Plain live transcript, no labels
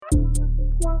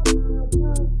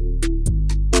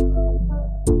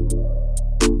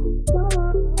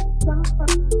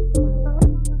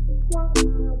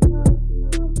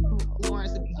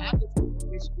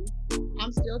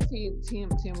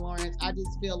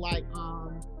feel like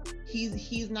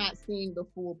he's not seeing the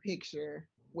full picture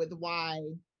with why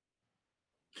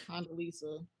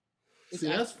Condoleezza is See,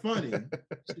 that's funny she's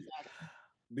acting.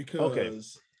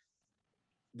 because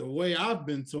the way I've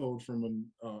been told from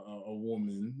a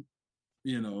woman,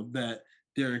 that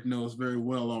Derek knows very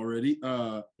well already,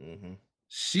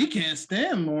 she can't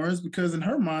stand Lawrence because in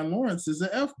her mind, Lawrence is an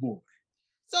F-boy.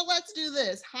 So let's do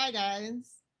this. Hi,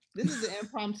 guys. This is an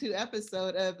impromptu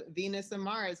episode of Venus and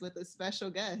Mars with a special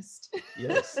guest.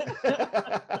 Yes.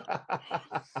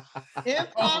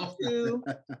 Impromptu.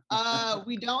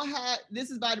 We don't have, this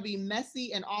is about to be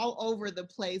messy and all over the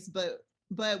place, but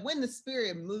when the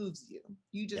spirit moves you,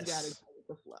 you just gotta go with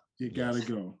the flow. You gotta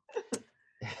go.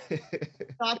 So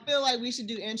I feel like we should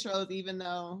do intros, even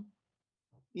though,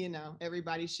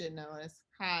 everybody should know us.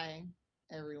 Hi,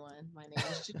 everyone. My name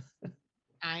is Jen.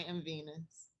 I am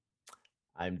Venus.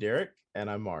 I'm Derek, and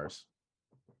I'm Mars.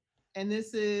 And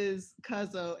this is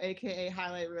Cuzzo, aka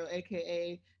Highlight Reel,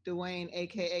 aka Dwayne,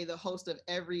 aka the host of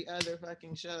every other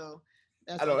fucking show.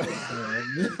 That's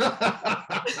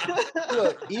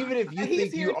Look, even if you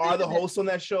think you are the host on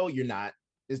that show, you're not.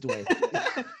 It's Dwayne.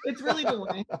 It's really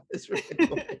Dwayne. It's really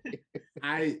Dwayne.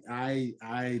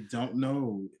 I don't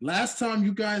know. Last time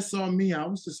you guys saw me, I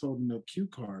was just holding up cue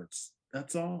cards.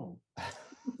 That's all.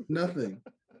 Nothing.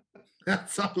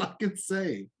 That's all I can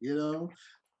say,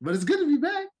 But it's good to be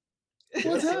back.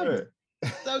 What's happening?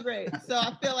 So great. So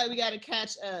I feel like we got to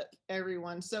catch up,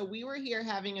 everyone. So we were here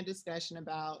having a discussion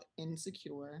about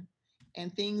Insecure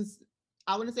and things.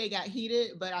 I wouldn't say it got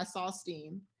heated, but I saw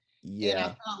steam. Yeah. And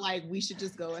I felt like we should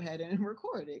just go ahead and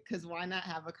record it, because why not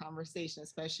have a conversation,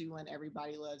 especially when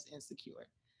everybody loves Insecure.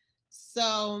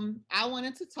 So I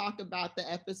wanted to talk about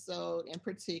the episode in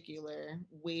particular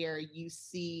where you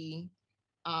see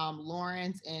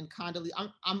Lawrence and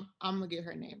Condoleezza. I'm gonna get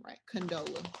her name right.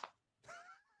 Condola.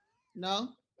 No?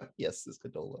 Yes, it's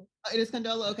Condola. It is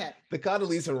Condola? Okay. The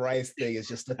Condoleezza Rice thing is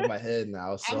just stuck in my head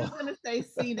now. So I'm just gonna say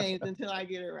C names until I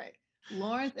get it right.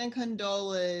 Lawrence and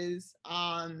Condola's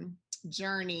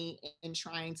journey in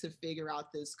trying to figure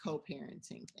out this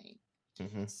co-parenting thing.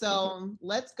 So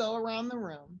let's go around the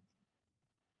room,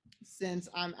 since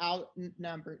I'm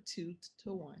outnumbered 2-1.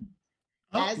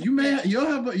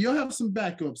 You'll have some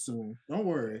backup soon. Don't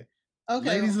worry. Okay.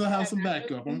 Ladies will have some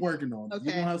backup. I'm working on it. Okay.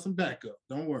 You're gonna have some backup.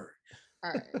 Don't worry.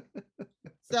 All right.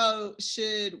 So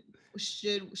should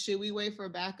we wait for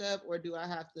backup, or do I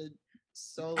have to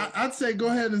solo? I'd say go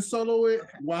ahead and solo it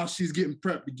while she's getting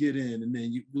prepped to get in, and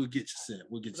then we'll get you set.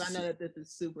 We'll get you. I know that this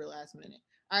is super last minute.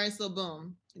 All right. So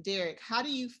boom, Derek, how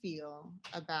do you feel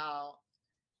about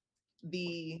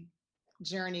the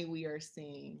journey we are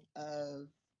seeing of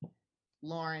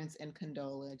Lawrence and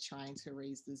Condola trying to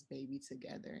raise this baby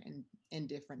together in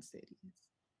different cities?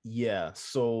 Yeah.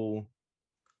 So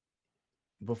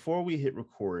before we hit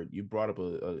record, you brought up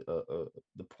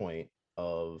the point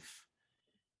of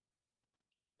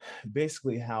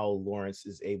basically how Lawrence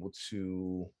is able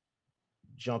to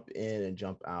jump in and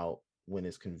jump out when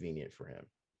it's convenient for him.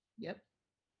 Yep.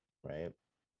 Right.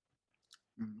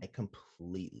 I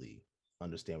completely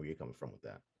understand where you're coming from with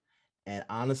that. And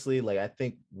honestly, like, I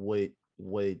think what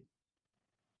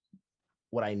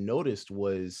I noticed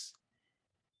was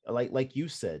like you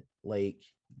said, like,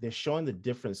 they're showing the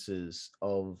differences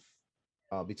of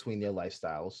between their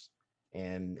lifestyles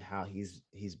and how he's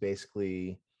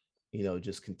basically,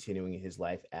 just continuing his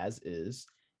life as is,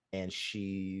 and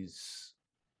she's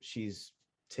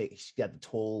got the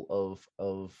toll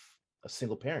of a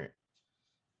single parent,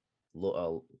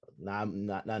 not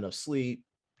enough sleep,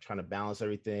 trying to balance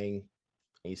everything,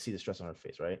 and you see the stress on her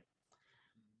face, right?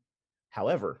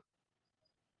 However,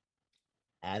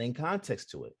 adding context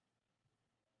to it,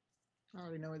 I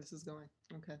already know where this is going.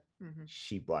 Okay.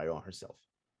 She brought it on herself.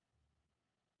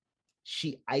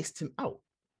 She iced him out.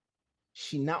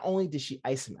 Not only did she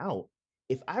ice him out,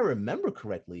 if I remember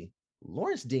correctly,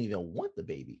 Lawrence didn't even want the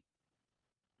baby.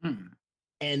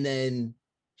 And then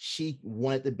she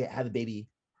wanted to have the baby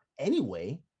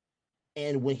anyway.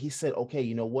 And when he said, okay,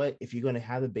 you know what? If you're going to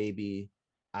have the baby,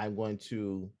 I'm going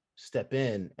to step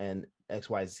in and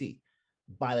XYZ.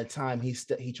 By the time he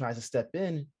tries to step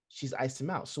in, she's iced him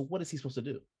out. So what is he supposed to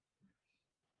do?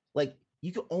 Like,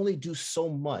 you can only do so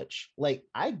much. Like,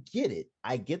 I get it.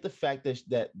 I get the fact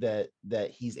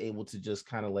that he's able to just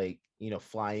kind of like,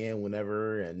 fly in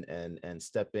whenever and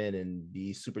step in and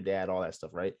be super dad, all that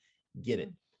stuff, right? Get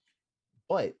it.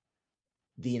 But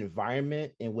the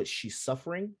environment in which she's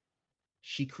suffering,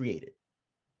 she created.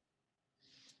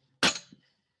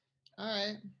 All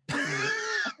right.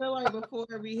 I feel like before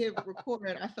we hit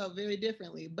record, I felt very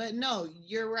differently. But no,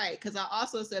 you're right. Because I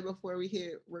also said before we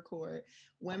hit record,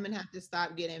 women have to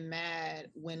stop getting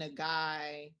mad when a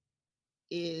guy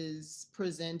is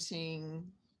presenting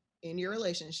in your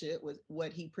relationship with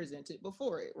what he presented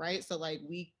before it, right? So like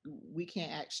we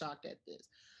can't act shocked at this.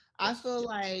 I Yes. feel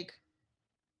like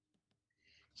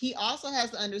he also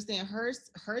has to understand her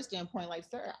standpoint. Like,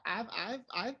 sir,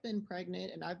 I've been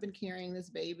pregnant and I've been carrying this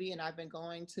baby and I've been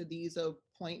going to these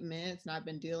appointments and I've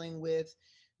been dealing with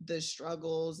the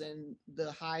struggles and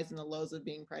the highs and the lows of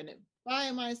being pregnant by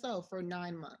myself for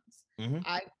 9 months. Mm-hmm.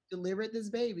 I delivered this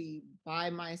baby by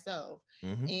myself.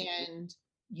 Mm-hmm. And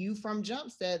you from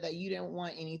jump said that you didn't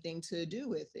want anything to do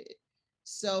with it.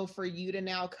 So for you to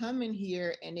now come in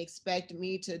here and expect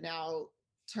me to now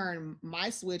turn my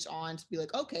switch on to be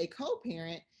like, okay,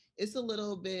 co-parent, it's a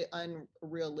little bit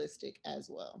unrealistic as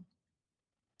well.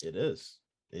 It is.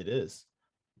 It is.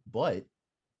 But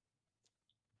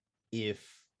if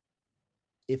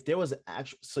there was an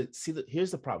actual, so see,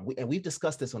 here's the problem, and we've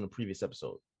discussed this on the previous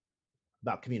episode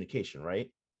about communication,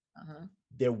 right? Uh-huh.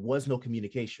 There was no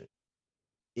communication.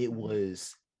 It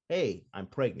was, hey, I'm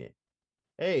pregnant.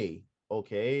 Hey,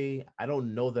 okay, I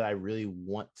don't know that I really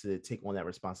want to take on that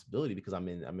responsibility because I'm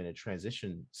in a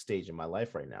transition stage in my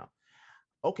life right now.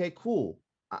 Okay, cool.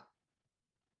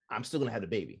 I'm still gonna have the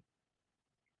baby.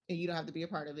 And you don't have to be a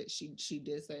part of it. She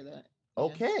did say that. Yeah.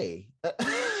 Okay.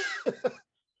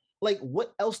 Like,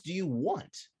 what else do you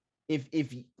want?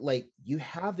 If like you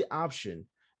have the option,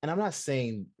 and I'm not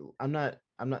saying I'm not,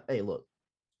 hey, look,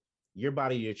 your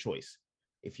body, your choice.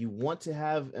 If you want to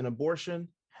have an abortion,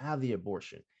 have the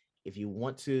abortion. If you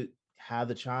want to have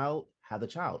the child, have the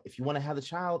child. If you want to have the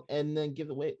child and then give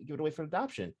it away for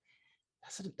adoption,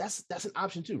 that's an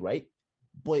option too, right?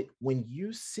 But when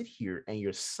you sit here and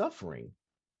you're suffering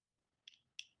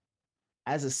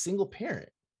as a single parent,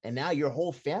 and now your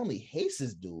whole family hates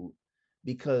this dude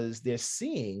because they're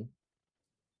seeing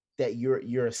that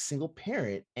you're a single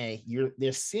parent and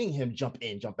they're seeing him jump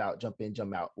in, jump out, jump in,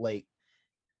 jump out. Like,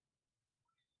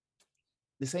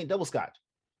 this ain't double scotch.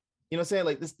 You know what I'm saying?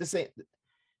 Like, this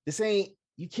ain't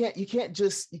you can't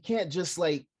just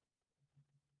like,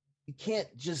 you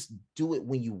can't just do it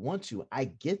when you want to. I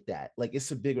get that. Like, it's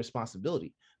a big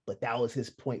responsibility, but that was his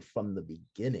point from the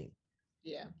beginning.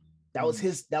 Yeah. That was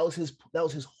his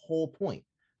whole point.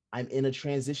 I'm in a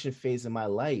transition phase in my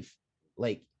life.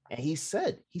 Like, and he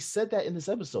said that in this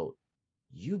episode.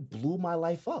 You blew my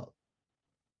life up.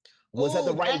 Was that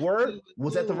the right word?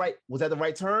 Was that the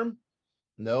right term?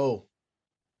 No.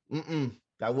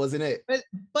 That wasn't it.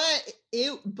 But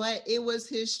it was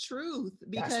his truth,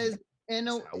 because it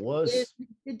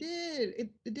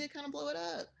did kind of blow it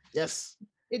up. Yes.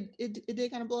 It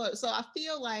did kind of blow up. So I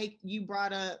feel like you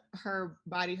brought up her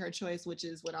body, her choice, which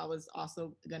is what I was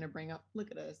also gonna bring up.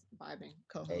 Look at us vibing,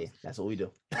 co-host. Hey, that's what we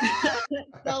do.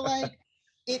 So like,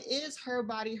 it is her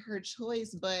body, her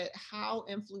choice, but how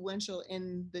influential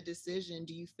in the decision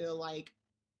do you feel like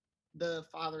the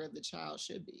father of the child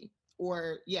should be?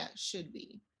 Or should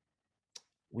be.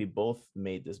 We both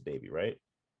made this baby, right?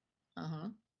 Uh-huh.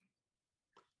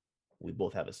 We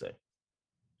both have a say.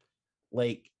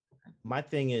 Like, my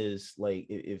thing is, like,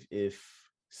 if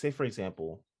say, for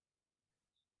example,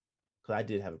 because I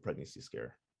did have a pregnancy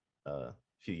scare a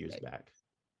few years back,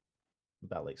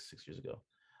 about like 6 years ago.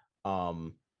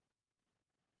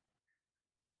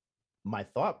 My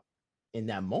thought in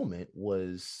that moment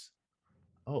was,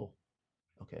 oh,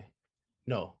 okay,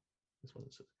 no, this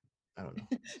wasn't. I don't know.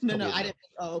 No, I didn't.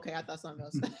 Oh, okay. I thought something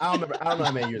else. I don't remember. I don't know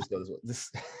how many years ago this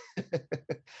was.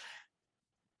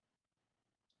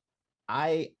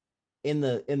 In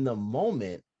the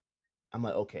moment, I'm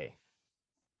like, okay,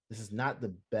 this is not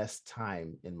the best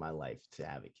time in my life to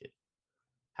have a kid.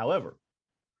 However,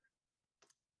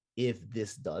 if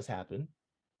this does happen,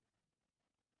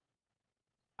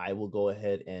 I will go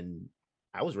ahead, and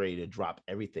I was ready to drop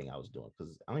everything I was doing,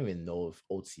 because I don't even know if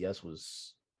OTS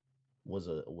was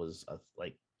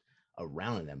like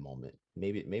around in that moment.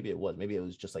 Maybe it was. Maybe it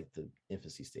was just like the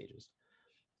infancy stages.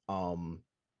 But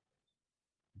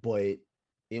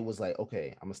it was like,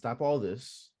 okay, I'm gonna stop all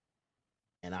this,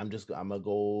 and I'm gonna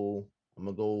go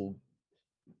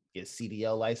get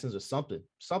CDL license or something.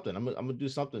 I'm gonna do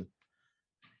something.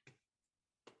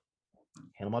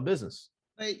 Handle my business.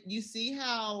 But you see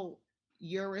how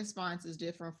your response is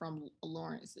different from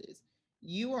Lawrence's.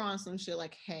 You were on some shit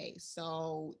like, hey,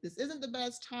 so this isn't the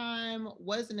best time,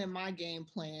 wasn't in my game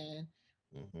plan.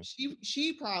 Mm-hmm.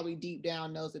 She probably deep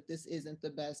down knows that this isn't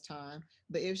the best time.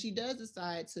 But if she does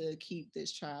decide to keep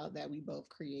this child that we both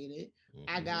created,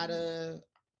 I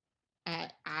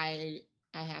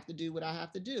I have to do what I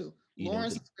have to do. You know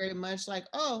Lawrence is very much like,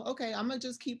 oh, okay, I'm gonna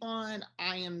just keep on.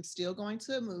 I am still going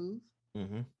to move.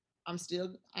 Mm-hmm.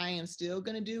 I am still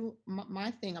gonna do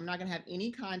my thing. I'm not gonna have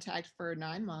any contact for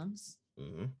 9 months.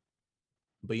 Mm-hmm.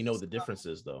 But you know what So, the difference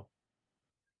is, though.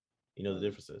 You know the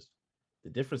difference is. The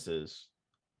difference is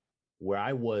where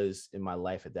I was in my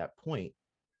life at that point.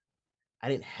 I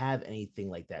didn't have anything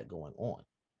like that going on.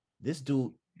 This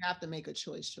dude, you have to make a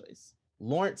choice.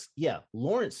 Lawrence,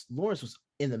 Lawrence was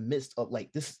in the midst of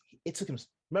like this. It took him.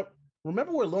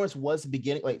 Remember where Lawrence was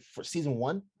beginning, like for season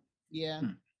 1. Yeah.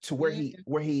 To where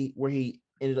he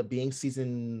ended up being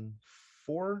season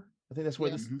 4. I think that's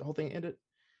where this whole thing ended.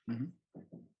 Mm-hmm.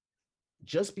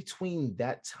 Just between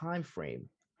that time frame,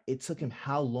 it took him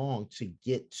how long to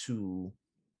get to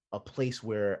a place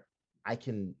where I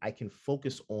can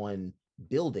focus on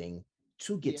building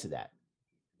to get to that.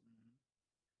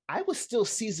 I was still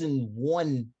season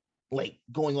 1, like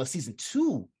going on season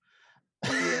 2.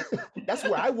 That's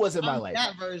where I was in my life.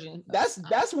 That version.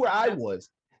 That's where I was.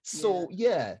 So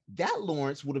yeah, that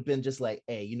Lawrence would have been just like,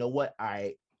 hey, you know what?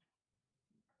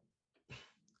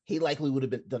 He likely would have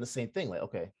been done the same thing. Like,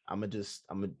 okay, I'm gonna just,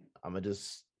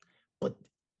 but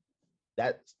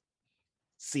that's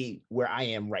see where I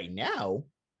am right now.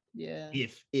 Yeah.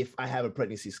 If I have a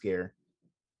pregnancy scare,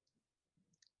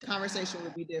 conversation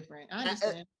would be different. I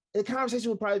understand. The conversation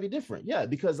would probably be different. Yeah,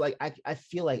 because like I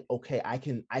feel like, okay, I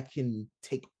can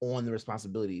take on the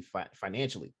responsibility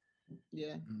financially.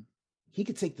 Yeah. He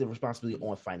could take the responsibility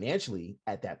on financially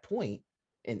at that point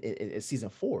in season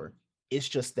 4. It's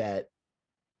just that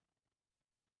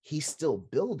he's still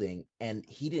building, and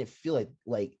he didn't feel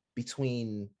like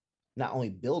between not only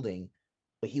building,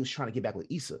 but he was trying to get back with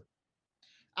Issa.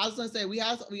 I was gonna say we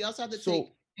also have to take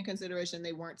in consideration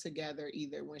they weren't together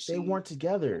either when they weren't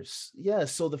together. Yeah.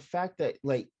 So the fact that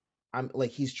like I'm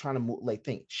like he's trying to move, like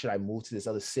think, should I move to this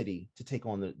other city to take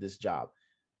on this job?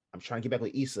 I'm trying to get back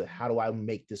with Issa. How do I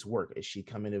make this work? Is she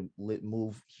coming to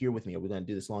move here with me? Are we going to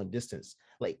do this long distance?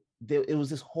 Like it was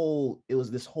this whole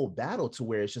battle to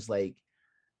where it's just like,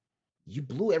 you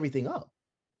blew everything up.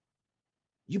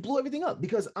 You blew everything up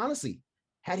because honestly,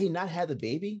 had he not had the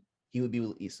baby, he would be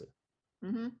with Issa.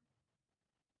 Mm-hmm.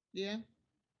 Yeah.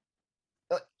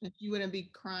 If you wouldn't be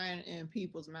crying in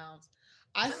people's mouths.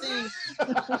 I think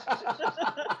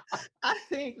I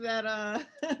think that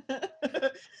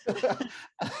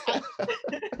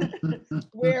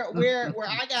where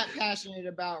I got passionate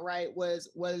about, right, was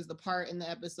the part in the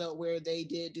episode where they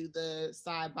did do the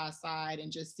side by side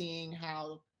and just seeing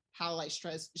how like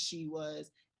stressed she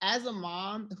was as a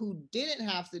mom who didn't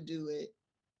have to do it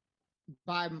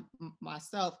by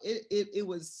myself. It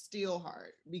was still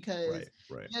hard because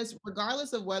just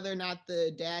regardless of whether or not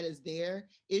the dad is there,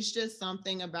 it's just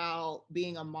something about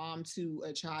being a mom to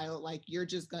a child. Like you're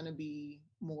just gonna be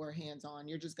more hands-on.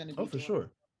 You're just gonna be for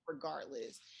sure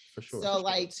regardless. For sure. So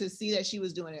like to see that she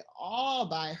was doing it all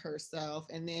by herself,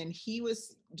 and then he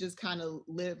was just kind of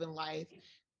living life.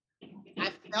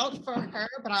 I felt for her,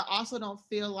 but I also don't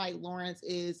feel like Lawrence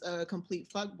is a complete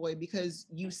fuckboy because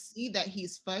you see that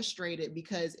he's frustrated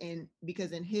because in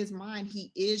his mind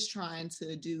he is trying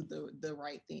to do the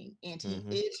right thing and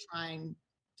he is trying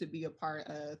to be a part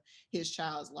of his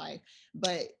child's life,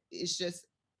 but it's just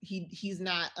he's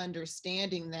not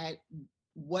understanding that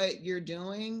what you're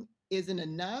doing isn't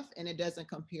enough and it doesn't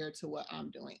compare to what I'm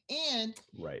doing. And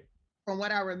from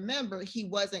what I remember, he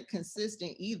wasn't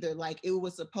consistent either. Like it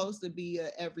was supposed to be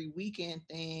a every weekend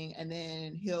thing, and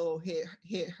then he'll hit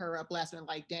her up last minute,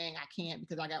 like, "Dang, I can't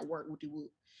because I got work with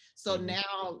you." So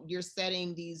now you're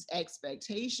setting these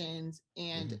expectations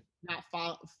and not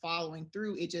following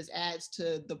through. It just adds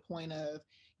to the point of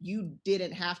you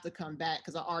didn't have to come back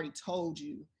because I already told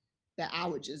you that I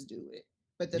would just do it.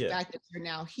 But the fact that you're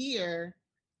now here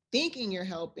thinking you're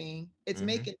helping, it's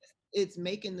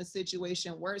making the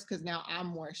situation worse because now I'm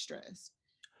more stressed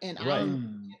and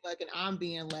I'm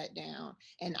being let down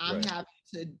and I'm having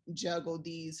to juggle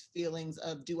these feelings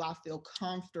of, do I feel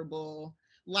comfortable?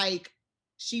 Like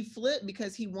she flipped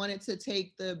because he wanted to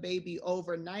take the baby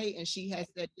overnight and she had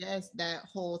said yes that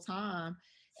whole time.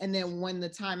 And then when the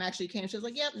time actually came, she was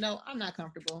like, yep, no, I'm not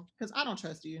comfortable because I don't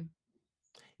trust you.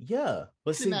 Yeah.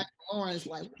 But see, Lauren's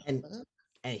like, and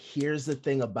here's the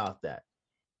thing about that.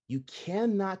 You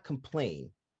cannot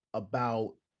complain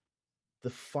about the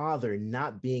father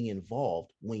not being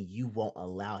involved when you won't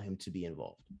allow him to be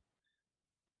involved.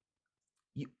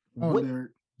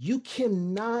 You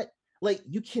cannot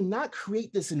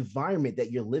create this environment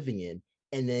that you're living in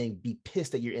and then be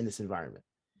pissed that you're in this environment.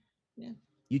 Yeah.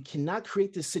 You cannot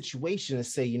create this situation and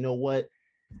say, you know what,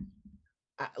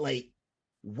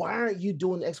 why aren't you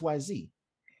doing XYZ?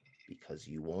 because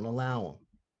you won't allow them.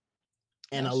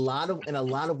 And That's a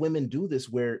lot of women do this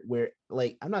where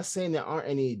like, I'm not saying there aren't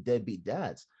any deadbeat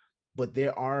dads, but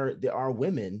there are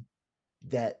women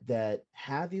that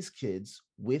have these kids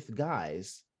with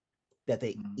guys that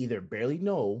they either barely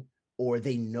know or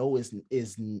they know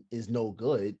is no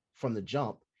good from the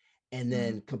jump, and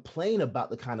then complain about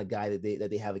the kind of guy that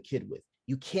they have a kid with.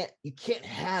 You can't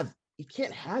have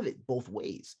it both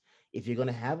ways. If you're going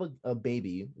to have a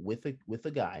baby with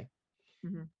a guy,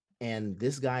 and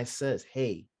this guy says,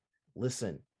 hey,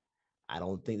 listen, I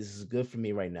don't think this is good for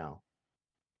me right now,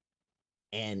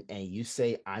 and you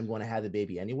say, I'm going to have the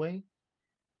baby anyway,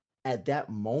 at that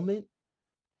moment,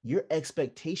 your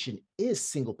expectation is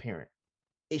single parent.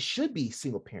 It should be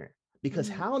single parent, because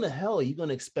how in the hell are you going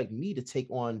to expect me to take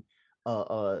on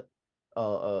a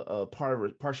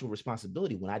partial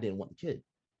responsibility when I didn't want the kid?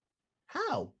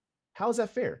 How is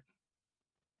that fair?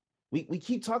 We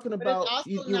keep talking about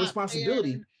your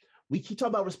responsibility. Fair. We keep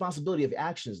talking about responsibility of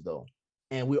actions, though,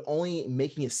 and we're only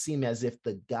making it seem as if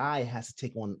the guy has to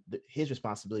take on his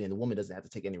responsibility and the woman doesn't have to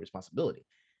take any responsibility.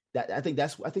 That I think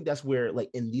that's where, like,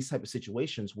 in these type of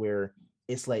situations where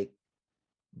it's like,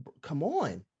 come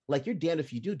on, like, you're damned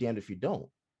if you do, damned if you don't.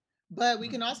 But we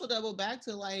can also double back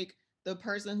to, like, the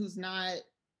person who's not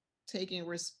taking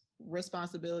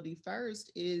responsibility first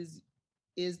is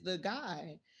the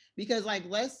guy, because, like,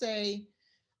 let's say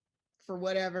for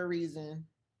whatever reason,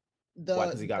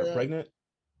 because he got her pregnant.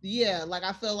 Yeah, like,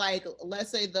 I feel like, let's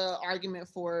say the argument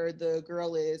for the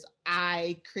girl is,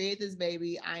 I create this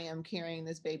baby, I am carrying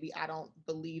this baby, I don't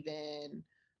believe in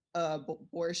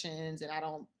abortions, and I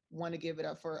don't want to give it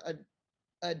up for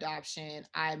adoption.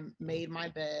 I made my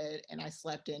bed and I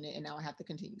slept in it, and now I have to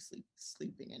continue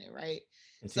sleeping in it, right?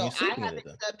 So I have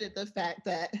accepted the fact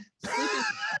that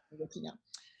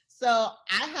so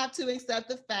I have to accept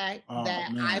the fact that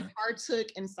I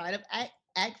partook inside of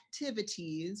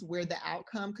activities where the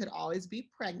outcome could always be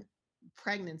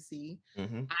pregnancy.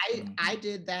 I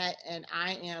did that, and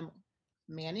I am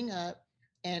manning up,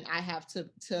 and I have to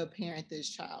parent this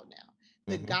child now.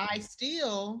 The guy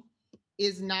still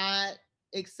is not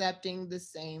accepting the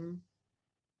same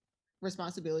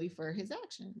responsibility for his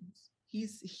actions.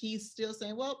 He's still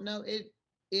saying, well, no, it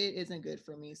isn't good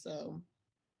for me, so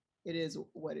it is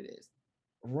what it is.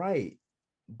 Right.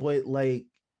 But, like,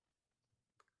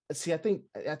 see, I think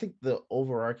the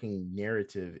overarching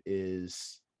narrative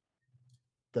is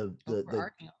the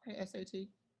overarching. Okay, SAT.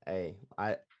 Hey,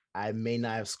 I may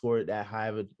not have scored that high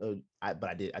of but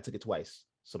I did. I took it twice,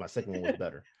 so my second one was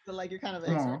better. So, like, you're kind of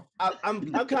an expert. I'm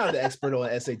kind of the expert on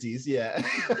SATs. Yeah,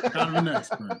 kind of an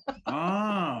expert.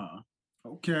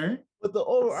 Okay. But the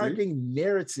overarching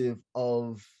narrative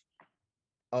of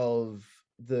the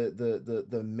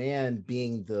man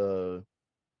being the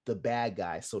bad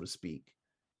guy, so to speak,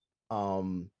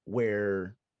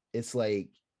 where it's like,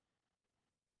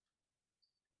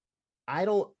 I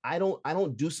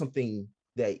don't do something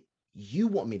that you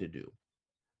want me to do,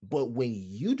 but when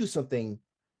you do something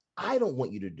I don't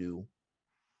want you to do,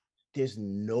 there's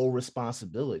no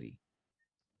responsibility.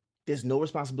 There's no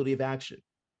responsibility of action.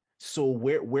 So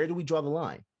where do we draw the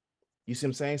line? You see what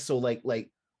I'm saying? So like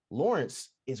Lawrence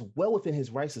is well within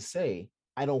his rights to say,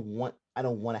 I don't want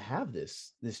to have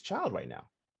this child right now.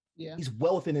 Yeah. He's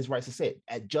well within his rights to say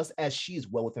it, just as she's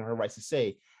well within her rights to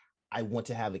say, I want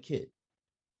to have a kid.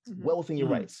 Well within your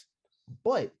rights.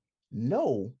 But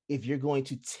no, if you're going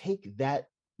to take that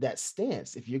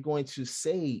stance, if you're going to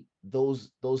say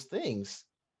those things,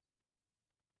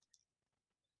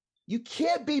 you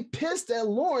can't be pissed at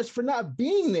Lawrence for not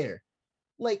being there.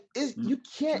 Like, you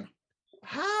can't.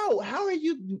 How are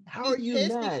you mad?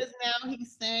 Because now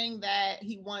he's saying that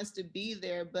he wants to be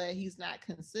there, but he's not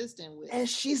consistent with and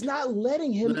she's not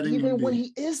letting him even when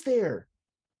he is there.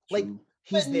 Like,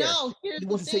 he's there. No, here's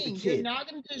the thing. You're not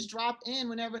going to just drop in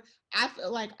whenever. I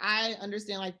feel like I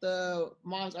understand, like, the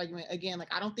mom's argument. Again,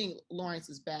 like, I don't think Lawrence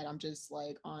is bad. I'm just,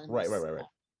 like, on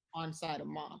on side of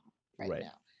mom right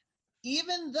now.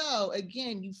 Even though,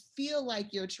 again, you feel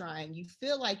like you're trying, you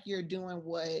feel like you're doing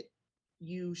what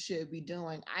you should be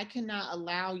doing, I cannot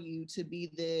allow you to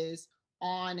be this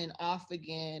on and off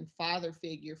again father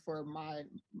figure for my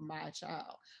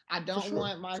child. I don't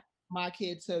want my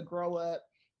kid to grow up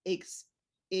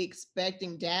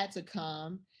expecting dad to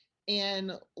come,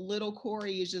 and little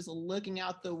Corey is just looking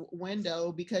out the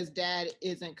window because dad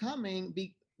isn't coming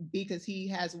because he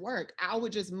has work. I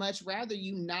would just much rather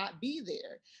you not be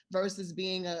there versus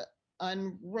being a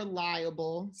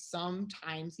unreliable,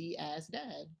 sometimes-y ass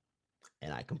dad.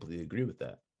 And I completely agree with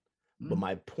that. But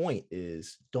my point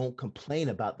is, don't complain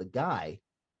about the guy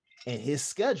and his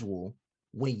schedule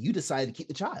when you decide to keep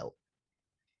the child.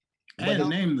 And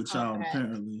name the child back.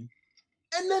 apparently.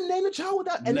 And then name the child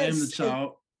without and name then, the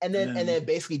child. And then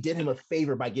basically did him a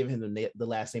favor by giving him the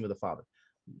last name of the father.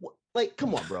 Like,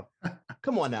 come on, bro.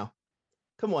 Come on now.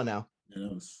 Yeah,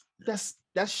 that's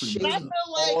shady I feel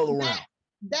like all around.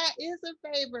 That is a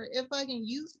favor.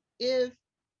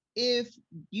 If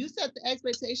you set the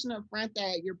expectation up front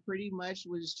that you're pretty much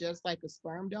was just like a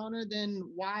sperm donor, then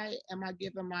why am I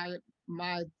giving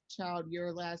my child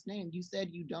your last name? You said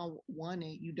you don't want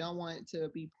it. You don't want it to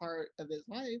be part of his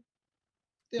life.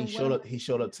 Then he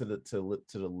showed up to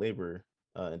the labor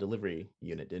and delivery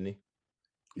unit, didn't he?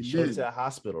 He showed up to the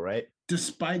hospital, right?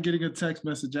 Despite getting a text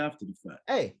message after the fact.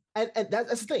 Hey, and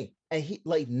that's the thing. And he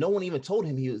like no one even told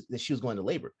him that she was going to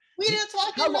labor. We didn't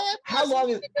talk about how long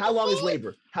is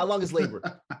labor? How long is labor?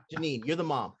 Janine, you're the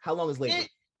mom. How long is labor?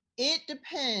 It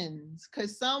depends,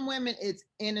 because some women it's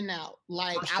in and out.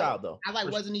 Like I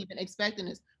wasn't even expecting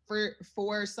this.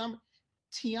 For some,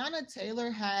 Tiana Taylor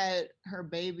had her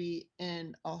baby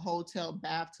in a hotel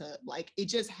bathtub. Like it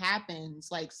just happens.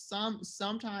 Like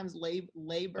sometimes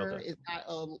labor is not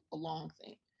a long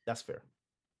thing. That's fair.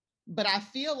 But I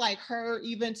feel like her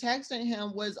even texting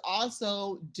him was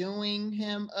also doing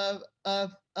him a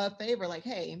favor. Like,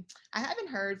 hey, I haven't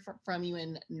heard from you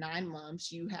in 9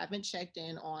 months. You haven't checked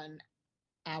in on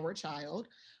our child.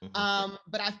 Mm-hmm.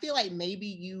 But I feel like maybe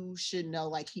you should know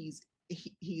like he's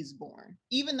born,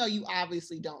 even though you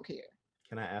obviously don't care.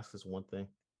 Can I ask this one thing?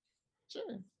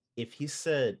 Sure. If he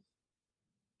said,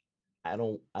 I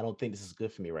don't think this is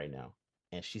good for me right now,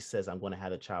 and she says I'm going to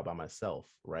have a child by myself,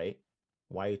 right?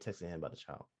 Why are you texting him about the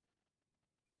child?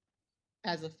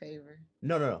 As a favor.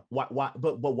 No. Why?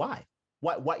 But why?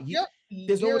 Why?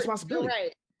 There's no responsibility.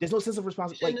 Right. There's no sense of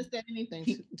responsibility. Shouldn't have said anything.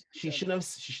 She shouldn't have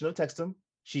texted him.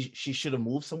 She should have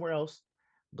moved somewhere else,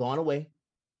 gone away,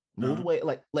 moved away,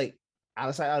 like out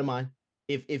of sight, out of mind.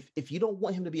 If you don't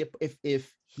want him to be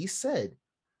if he said,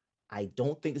 I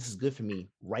don't think this is good for me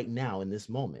right now in this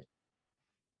moment,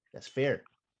 that's fair.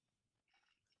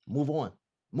 Move on.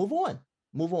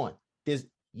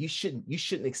 You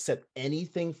shouldn't accept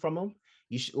anything from him.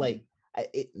 You should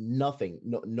nothing.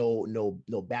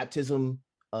 No baptism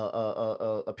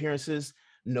appearances.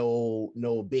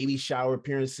 No baby shower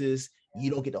appearances.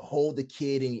 You don't get to hold the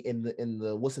kid in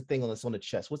the what's the thing on the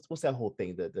chest? What's that whole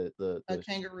thing? The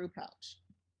kangaroo pouch.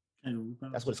 Kangaroo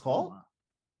pouch. That's what it's called.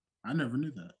 I never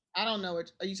knew that. I don't know.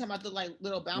 Are you talking about the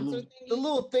little bouncer thing? The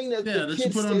little thing that the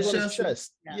kid stays on his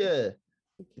chest. Yeah.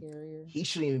 Carrier. He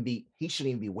shouldn't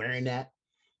even be wearing that.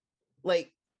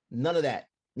 Like none of that.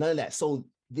 So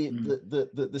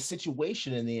the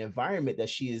situation and the environment that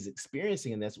she is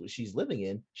experiencing, and that's what she's living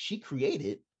in, she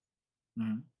created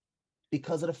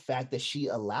because of the fact that she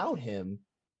allowed him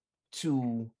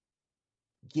to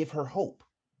give her hope.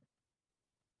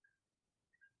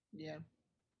 Yeah.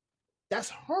 That's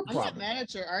her problem. I'm not mad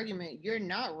at your argument. You're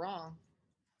not wrong.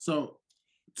 So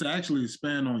to actually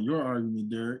expand on your argument,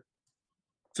 Derek,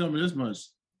 tell me this much.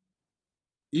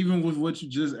 Even with what you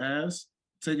just asked,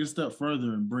 take a step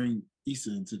further and bring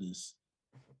Issa into this.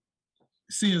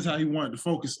 Seeing as how he wanted to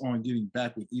focus on getting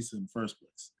back with Issa in the first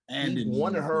place. And he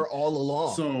wanted her all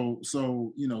along.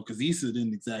 So because Issa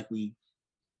didn't exactly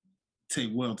take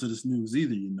well to this news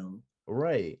either,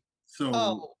 Right.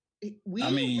 So we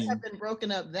have been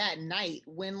broken up that night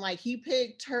when he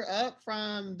picked her up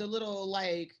from the little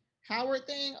Howard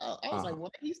thing. I was like,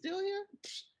 what? He's still here?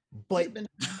 But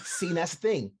see, that's the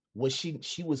thing. Was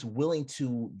she was willing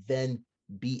to then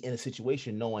be in a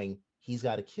situation knowing he's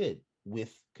got a kid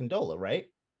with Condola, right?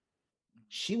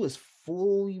 She was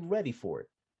fully ready for it.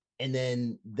 And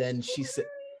then she said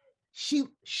she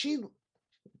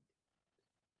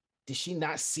did she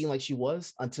not seem like she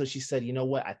was until she said, you know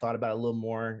what? I thought about it a little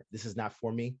more. This is not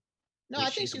for me. No, I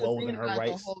think she was thinking about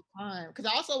it the whole time. Because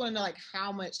I also want to know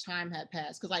how much time had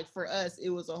passed. Because for us, it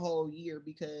was a whole year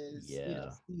because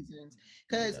seasons.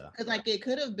 Because it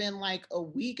could have been a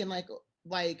week, and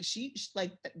she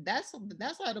that's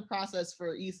how the process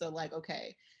for Issa.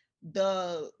 Okay,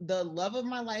 the love of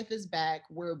my life is back.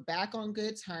 We're back on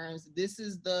good terms. This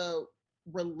is the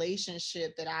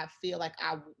relationship that I feel like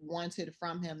I wanted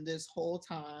from him this whole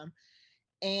time,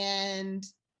 and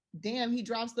damn, he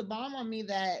drops the bomb on me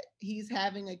that he's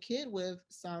having a kid with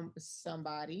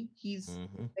somebody. He's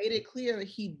made it clear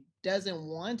he doesn't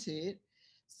want it.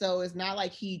 So it's not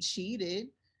like he cheated.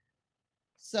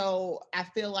 So I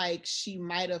feel like she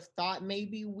might have thought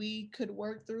maybe we could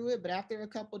work through it, but after a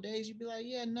couple of days, you'd be like,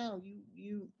 yeah, no,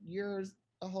 you're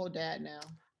a whole dad now.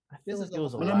 I feel like it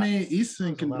was a lot. But I mean, Issa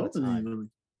and Condola didn't really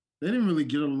They didn't really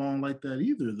get along like that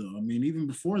either, though. I mean, even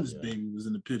before this baby was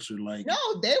in the picture, like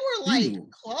no, they were like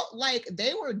close, like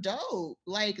they were dope,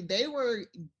 like they were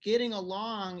getting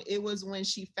along. It was when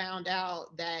she found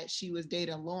out that she was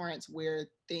dating Lawrence where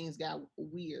things got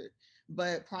weird.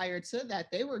 But prior to that,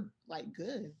 they were like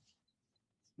good.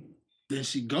 Then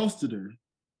she ghosted her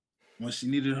when she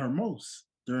needed her most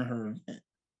during her event.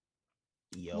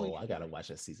 Yo, I gotta watch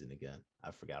that season again. I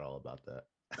forgot all about that.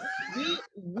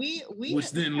 we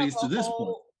Which then leads to this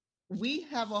point. We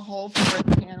have a whole fourth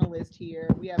panelist here.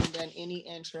 We haven't done any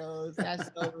intros. That's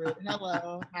so rude.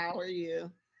 Hello, how are you?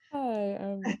 Hi,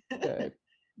 I'm good.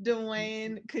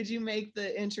 Dwayne, could you make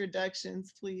the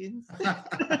introductions, please?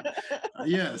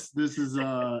 Yes, this is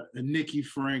Nikki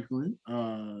Franklin.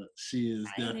 She is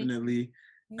definitely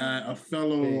a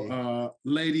fellow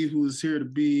lady who is here to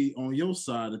be on your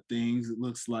side of things, it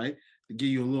looks like, to give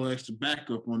you a little extra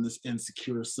backup on this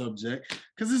insecure subject.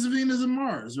 Because this is Venus and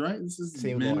Mars, right? This is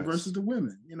Team men Lawrence versus the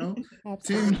women, you know?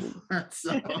 Team Lawrence.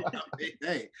 So, I mean,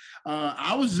 hey,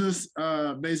 I was just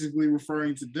basically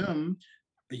referring to them,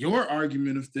 your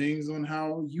argument of things on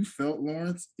how you felt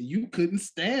Lawrence, you couldn't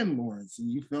stand Lawrence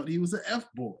and you felt he was an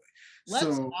F-boy.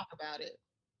 Let's talk about it.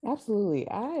 Absolutely.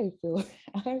 I feel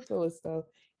as though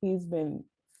he's been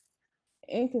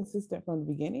inconsistent from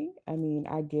the beginning. I mean,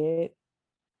 I get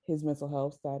his mental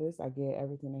health status. I get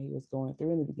everything that he was going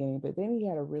through in the beginning, but then he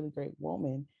had a really great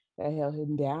woman that held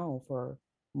him down for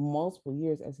multiple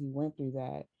years as he went through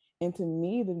that. And to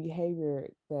me, the behavior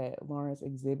that Lawrence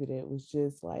exhibited was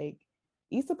just like,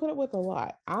 Issa put up with a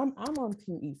lot. I'm on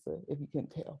Team Issa, if you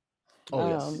couldn't tell.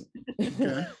 Oh,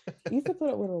 yes. Issa put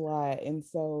up with a lot. And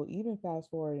so even fast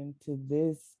forward into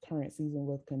this current season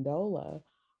with Condola,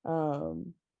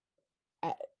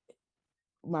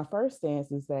 my first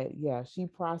stance is that, yeah, she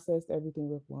processed everything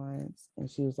with Lawrence and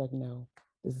she was like, no,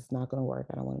 this is not going to work.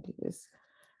 I don't want to do this.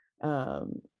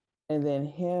 And then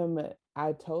him,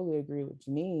 I totally agree with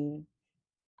Janine.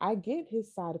 I get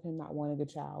his side of him not wanting a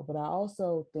child, but I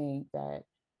also think that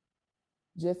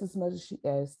just as much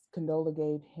as Condola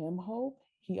gave him hope,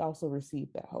 he also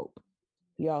received that hope.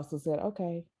 He also said,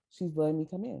 okay, she's letting me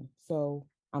come in, so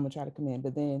I'm gonna try to come in.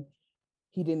 But then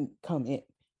he didn't come in.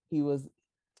 He was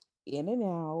in and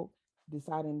out,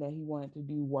 deciding that he wanted to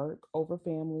do work over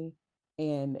family.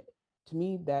 And to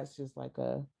me, that's just like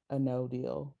a no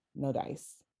deal, no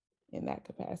dice in that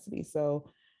capacity. So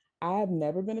I've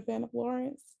never been a fan of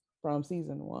Lawrence from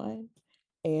season 1,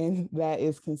 and that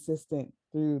is consistent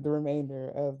through the remainder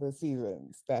of the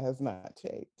seasons. That has not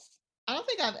changed. I don't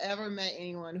think I've ever met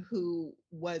anyone who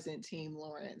wasn't Team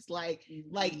Lawrence. Like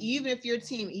even if you're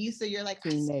Team Issa, you're like,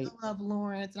 I still love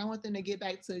Lawrence and I want them to get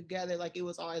back together. Like it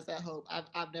was always that hope.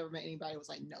 I've never met anybody who was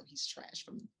like, no, he's trash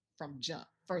from jump,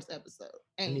 first episode.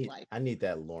 I need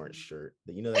that Lawrence shirt.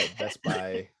 You know, that Best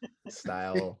Buy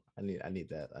style. I need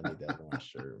that Lawrence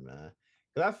shirt, man.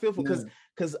 Because I feel for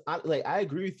because I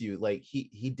agree with you. Like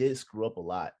he did screw up a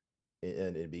lot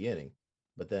in the beginning,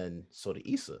 but then so did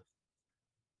Issa.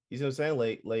 You see what I'm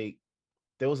saying? Like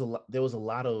there was a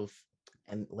lot of,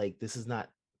 and like this is not,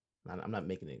 I'm not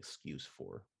making an excuse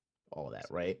for all that,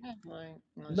 right?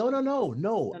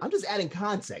 No. I'm just adding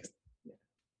context.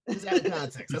 Just adding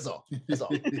context. That's all.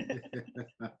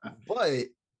 But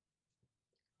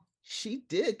she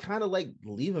did kind of like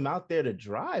leave him out there to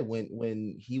dry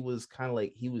when he was kind of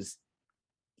like he was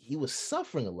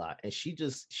suffering a lot, and she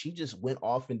just went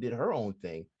off and did her own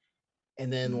thing.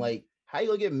 And then like, how you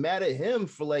gonna get mad at him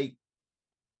for like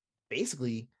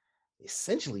basically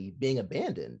essentially being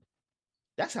abandoned?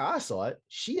 That's how I saw it.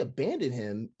 She abandoned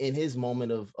him in his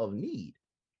moment of need.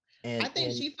 And I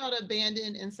think she felt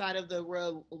abandoned inside of the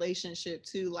relationship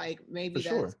too. Like maybe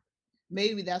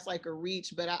that's like a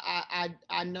reach, but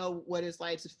I know what it's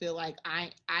like to feel like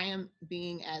I am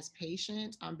being as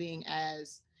patient, I'm being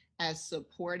as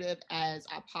supportive as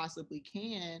I possibly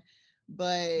can,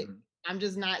 but I'm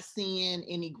just not seeing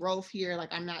any growth here.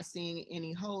 Like I'm not seeing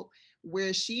any hope.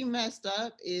 Where she messed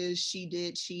up is she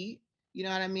did cheat. You know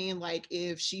what I mean? Like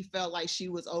if she felt like she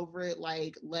was over it,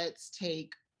 like let's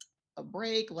take a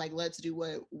break, like let's do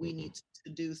what we need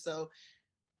to do. So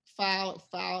file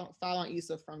on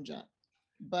Issa from jump.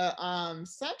 But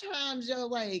sometimes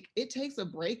like it takes a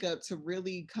breakup to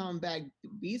really come back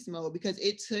beast mode, because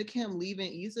it took him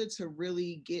leaving Issa to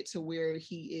really get to where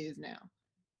he is now.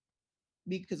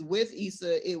 Because with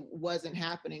Issa, it wasn't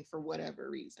happening for whatever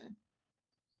reason.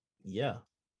 Yeah.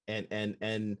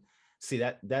 And see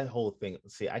that whole thing.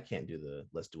 See, I can't do the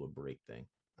let's do a break thing.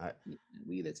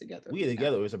 We either together.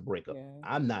 It was a breakup. Yeah.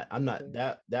 I'm not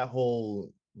that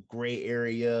whole gray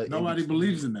area. Nobody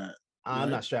believes in that. I'm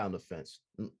not straight on the fence.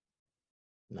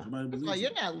 Nah. Nobody believes Like,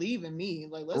 you're it. not leaving me.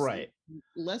 Like,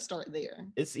 let's start there.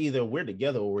 It's either we're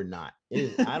together or we're not.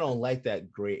 I don't like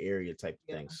that gray area type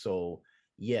of thing. So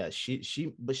yeah,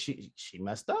 she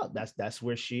messed up. That's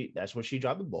where she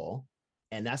dropped the ball.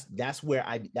 And that's when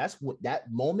I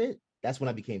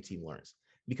became Team Lawrence,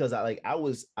 because I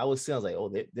was saying, like, oh,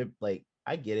 they're like,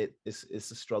 I get it.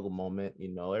 It's a struggle moment. You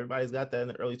know, everybody's got that in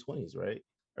the early 20s, right?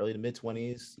 Early to mid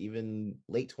 20s, even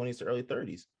late 20s to early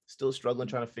 30s, still struggling,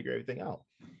 trying to figure everything out.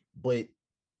 But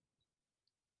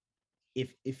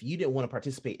if you didn't want to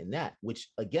participate in that, which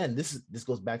again, this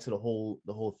goes back to the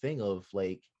whole thing of,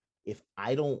 like, if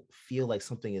I don't feel like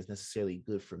something is necessarily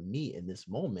good for me in this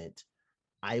moment,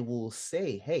 I will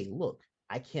say, hey, look,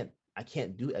 I can't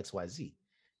do XYZ.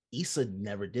 Issa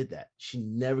never did that. She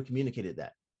never communicated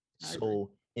that.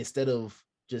 So instead of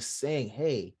just saying,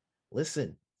 hey,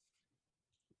 listen,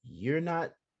 you're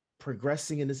not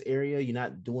progressing in this area, you're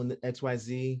not doing the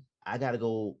XYZ, I gotta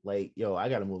go, like, yo, I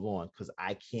gotta move on because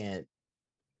I can't,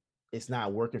 it's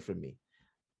not working for me.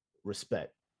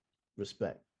 Respect.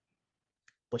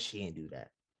 But she ain't do that.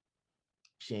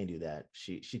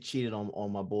 She cheated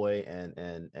on my boy, and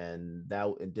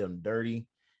did him dirty,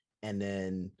 and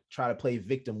then try to play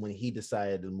victim when he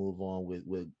decided to move on with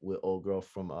old girl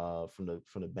from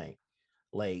the bank.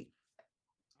 Like,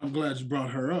 I'm glad you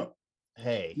brought her up.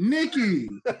 Hey, Nikki,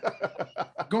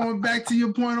 going back to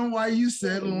your point on why you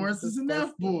said Lawrence is an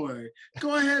F boy.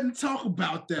 Go ahead and talk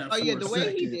about that. Oh yeah, the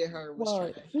way he did her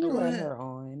was trash. He let her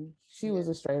on. She was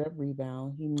a straight up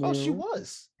rebound. He knew. Oh, she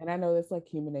was. And I know that's like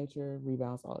human nature,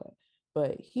 rebounds, all that.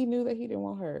 But he knew that he didn't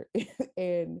want her.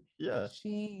 And yeah,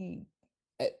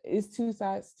 it's two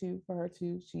sides too for her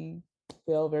too. She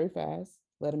fell very fast,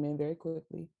 let him in very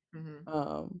quickly.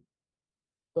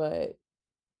 But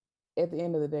at the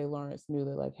end of the day, Lawrence knew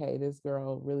that, like, hey, this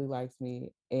girl really likes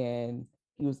me, and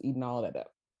he was eating all that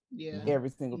up. Yeah, every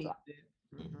single time.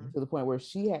 To the point where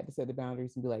she had to set the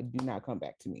boundaries and be like, do not come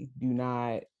back to me. Do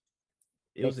not.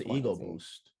 It was an ego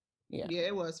boost. Yeah,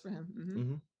 it was for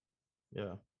him.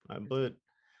 Yeah, but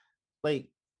like,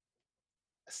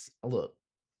 look,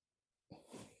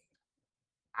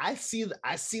 I see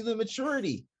the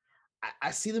maturity.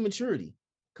 I see the maturity,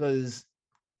 because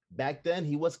back then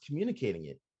he was communicating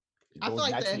it. I feel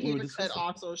like the haircut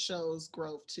also shows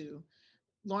growth too.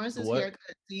 Lawrence's haircut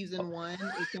season 1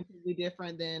 is completely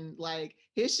different than, like,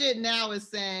 his shit now is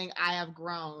saying, I have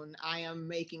grown, I am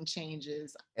making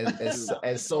changes.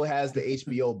 And so has the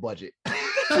HBO budget.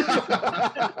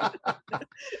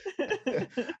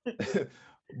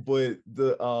 But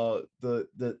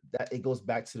that it goes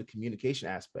back to the communication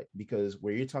aspect, because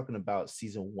where you're talking about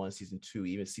season 1, season 2,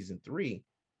 even season 3,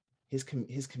 his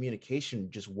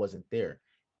communication just wasn't there.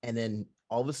 And then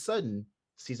all of a sudden,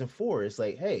 season 4 is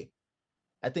like, hey,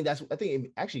 I think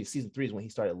actually season 3 is when he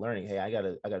started learning, hey, I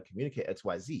gotta communicate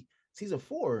XYZ. Season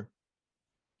 4,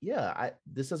 yeah,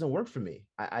 this doesn't work for me.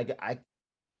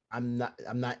 I'm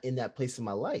not in that place in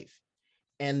my life.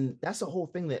 And that's the whole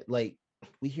thing, that, like,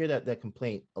 we hear that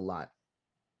complaint a lot,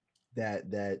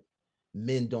 that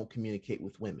men don't communicate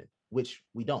with women, which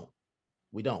we don't.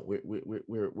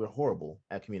 We're horrible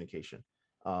at communication.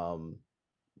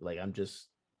 Like,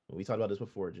 we talked about this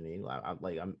before, Janine.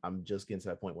 I'm just getting to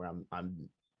that point where I'm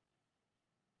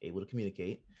able to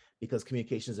communicate, because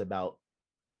communication is about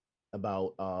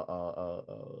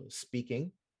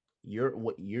speaking your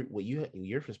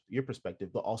perspective,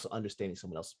 but also understanding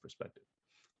someone else's perspective.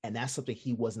 And that's something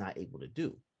he was not able to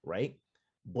do, right?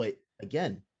 But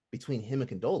again, between him and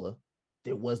Condola,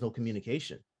 there was no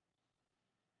communication.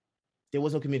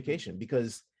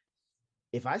 Because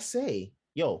if I say,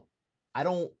 yo,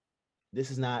 this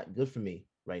is not good for me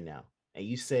right now, and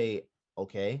you say,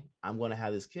 okay, I'm going to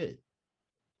have this kid,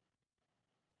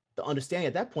 the understanding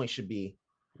at that point should be,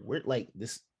 we're like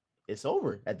this, it's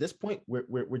over. At this point,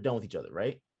 we're done with each other,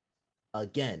 right?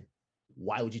 Again,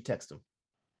 why would you text him?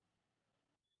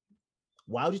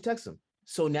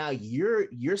 So now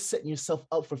you're setting yourself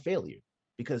up for failure,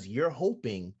 because you're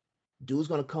hoping dude's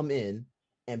going to come in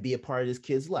and be a part of this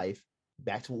kid's life.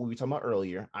 Back to what we were talking about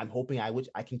earlier. I'm hoping I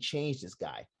can change this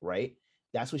guy, right?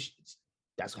 That's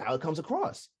how it comes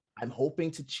across. I'm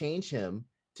hoping to change him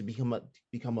to become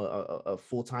a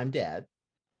full-time dad,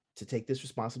 to take this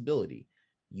responsibility.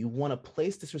 You want to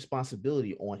place this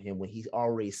responsibility on him when he's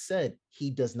already said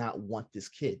he does not want this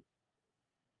kid.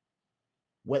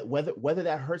 Whether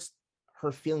that hurts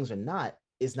her feelings or not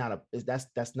is not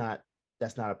that's not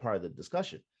a part of the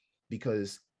discussion,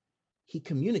 because he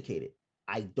communicated,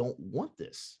 I don't want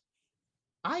this.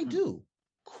 I do.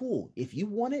 Cool. If you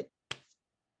want it,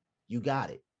 you got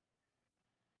it.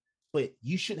 But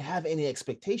you shouldn't have any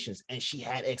expectations. And she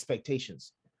had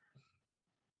expectations.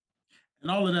 And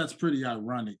all of that's pretty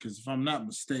ironic because if I'm not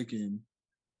mistaken,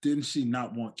 didn't she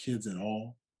not want kids at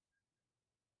all?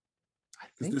 I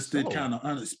Because think this so. did kind of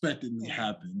unexpectedly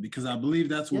happen because I believe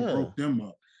that's what broke them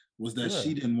up was that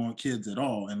she didn't want kids at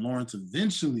all. And Lawrence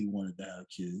eventually wanted to have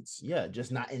kids. Yeah,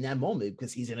 just not in that moment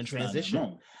because he's in a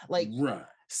transition. Like, right.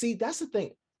 See, that's the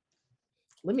thing.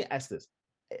 Let me ask this.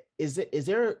 Is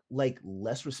there like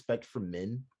less respect for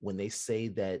men when they say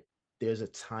that there's a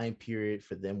time period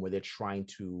for them where they're trying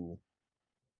to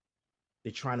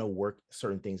work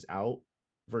certain things out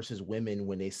versus women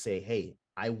when they say, hey,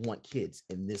 I want kids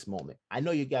in this moment? I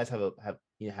know you guys have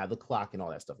the clock and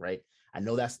all that stuff, right? I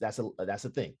know that's a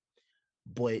thing.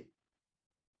 But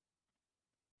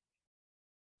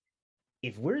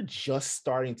if we're just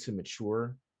starting to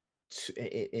mature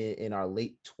in our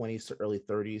late 20s to early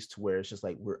 30s to where it's just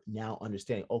like we're now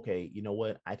understanding, okay, you know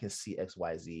what, I can see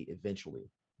XYZ eventually,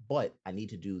 but I need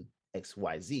to do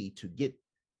XYZ to get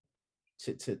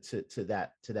to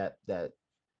that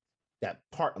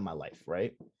part of my life,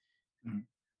 right? Mm-hmm.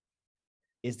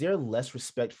 Is there less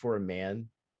respect for a man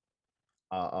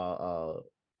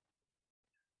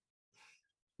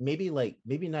maybe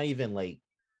not even like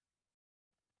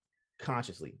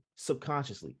consciously,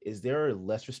 subconsciously, is there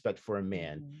less respect for a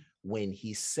man when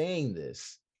he's saying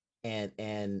this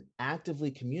and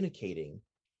actively communicating,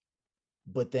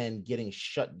 but then getting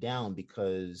shut down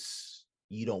because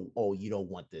you don't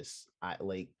want this, I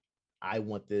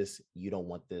want this, you don't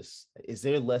want this? Is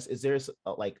there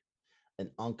like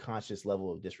an unconscious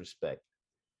level of disrespect?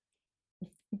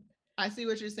 I see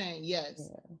what you're saying. Yes.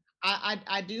 Yeah.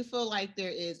 I do feel like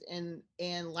there is, and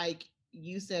like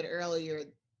you said earlier,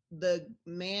 the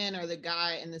man or the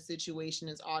guy in the situation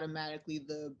is automatically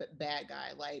the bad guy.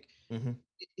 Like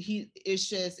it's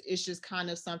just kind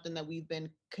of something that we've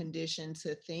been conditioned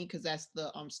to think, because that's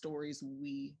the stories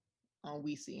we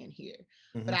see and hear.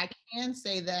 But I can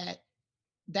say that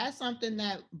that's something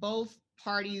that both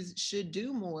parties should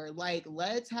do more. Like,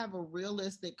 let's have a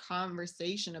realistic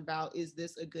conversation about, is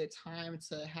this a good time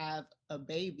to have a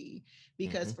baby?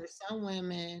 Because for some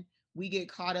women, we get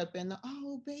caught up in the,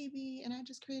 oh, baby, and I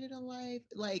just created a life.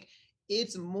 Like,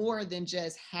 it's more than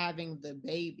just having the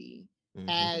baby.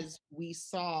 As we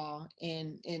saw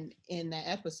in that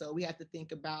episode, we have to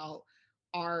think about,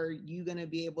 are you going to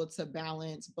be able to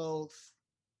balance both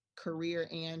career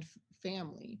and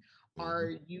family?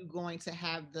 Are you going to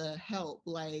have the help?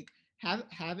 Like,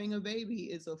 having a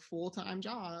baby is a full-time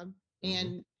job,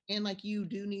 and like, you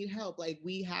do need help. Like,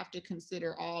 we have to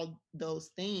consider all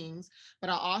those things. But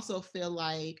I also feel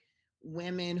like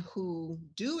women who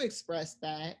do express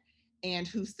that and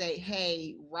who say,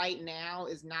 hey, right now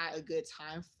is not a good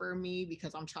time for me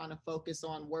because I'm trying to focus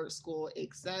on work, school,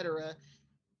 etc.,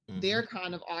 they're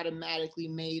kind of automatically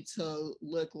made to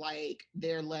look like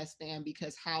they're less than,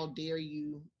 because how dare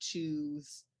you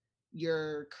choose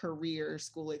your career,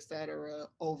 school, etc.,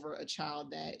 over a child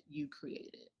that you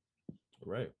created.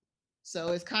 Right. So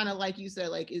it's kind of like you said,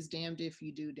 like, it's damned if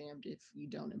you do, damned if you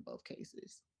don't in both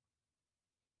cases.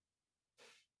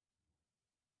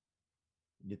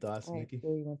 Your thoughts, Nikki? I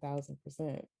agree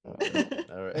 1000%. All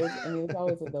right. I mean, it's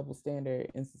always a double standard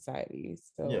in society.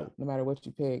 So no matter what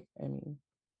you pick, I mean,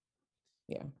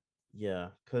 yeah,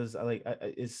 because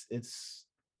it's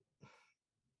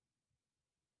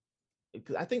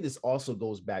I think this also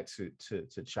goes back to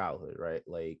childhood, right?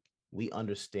 Like, we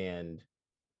understand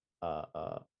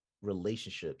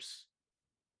relationships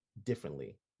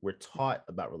differently. We're taught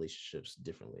about relationships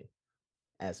differently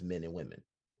as men and women.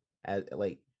 As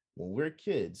like, when we're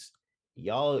kids,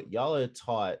 y'all are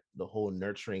taught the whole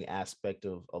nurturing aspect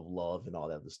of love and all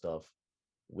that other stuff.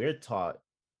 We're taught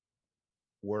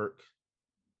work,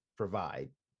 provide,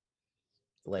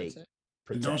 like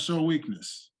protect. Don't show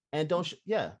weakness. And don't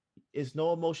it's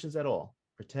no emotions at all.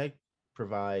 Protect,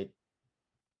 provide.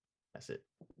 That's it.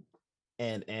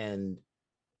 And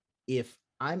if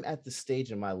I'm at the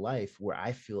stage in my life where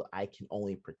I feel I can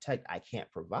only protect, I can't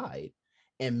provide,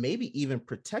 and maybe even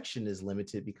protection is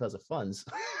limited because of funds.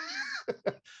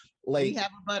 Like, we have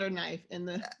a butter knife in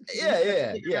the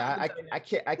I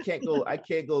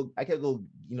can't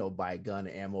go buy gun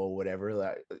ammo or whatever.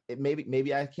 Like,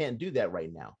 maybe I can't do that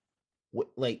right now.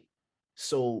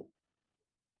 So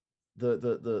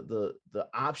the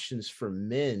options for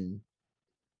men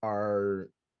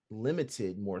are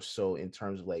limited more so in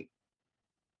terms of, like,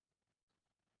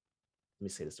 let me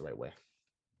say this the right way.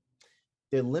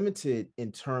 They're limited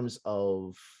in terms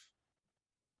of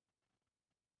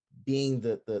being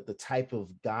the type of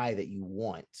guy that you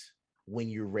want when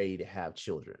you're ready to have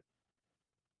children.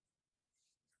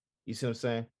 You see what I'm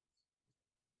saying?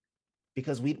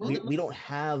 Because we don't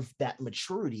have that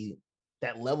maturity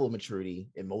that level of maturity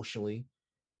emotionally.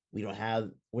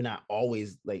 We're not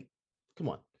always like, come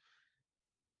on.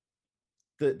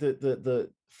 The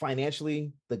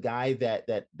financially, the guy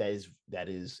that is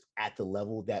at the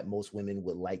level that most women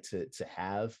would like to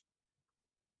have,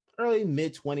 early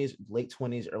mid-20s, late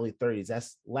 20s, early 30s,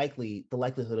 that's likely, the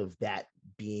likelihood of that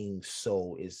being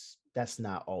so is, that's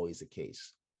not always the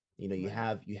case. You know, you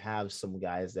have some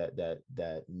guys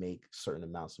that make certain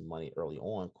amounts of money early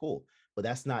on, cool, but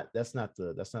that's not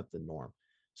the norm.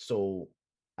 So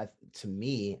to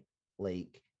me,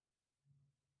 like,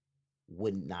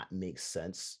 would not make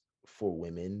sense for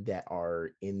women that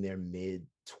are in their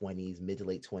mid-20s, mid to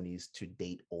late 20s to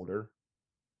date older,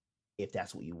 if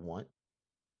that's what you want.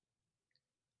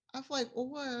 I feel like,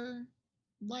 or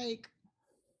like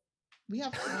we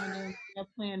have condoms, we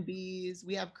have Plan Bs,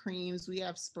 we have creams, we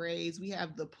have sprays, we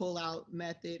have the pull-out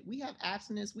method, we have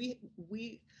abstinence, we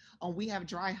have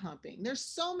dry humping. There's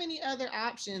so many other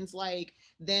options like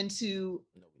than to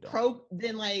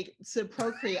procreate.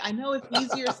 I know it's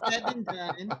easier said than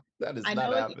done. That is I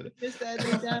not know happening. it's easier said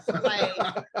than done. Like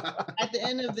at the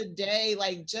end of the day,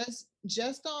 like just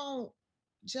don't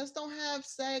have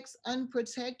sex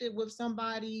unprotected with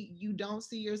somebody you don't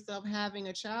see yourself having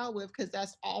a child with, because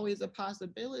that's always a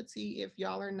possibility if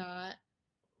y'all are not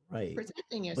right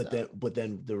protecting yourself. But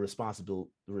then the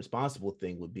responsible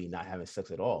thing would be not having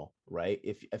sex at all, right?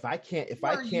 If I can't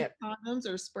condoms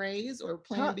or sprays or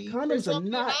Plan B.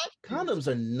 Condoms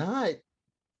are not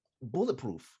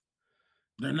bulletproof.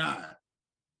 They're not.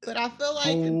 But I feel like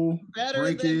Hole, it's better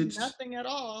breakage, than nothing at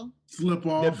all. Slip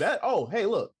off. Oh, hey,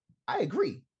 look, I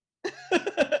agree.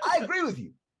 I agree with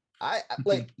you. I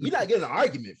like, you're not getting an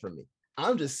argument from me.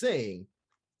 I'm just saying,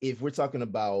 if we're talking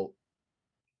about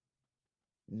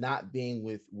not being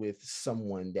with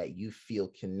someone that you feel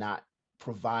cannot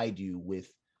provide you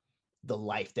with the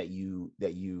life that you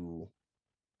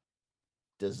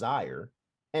desire,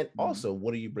 and also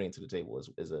what are you bringing to the table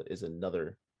is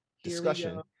another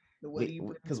discussion. What do you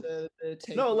bring to the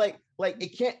table? No, like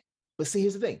it can't. But see,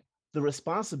 here's the thing: the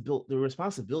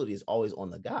responsibility is always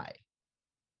on the guy.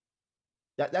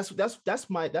 That's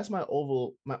my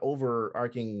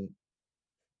overarching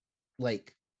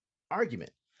like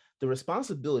argument. The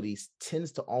responsibility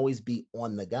tends to always be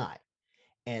on the guy,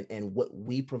 and what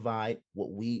we provide,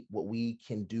 what we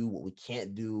can do, what we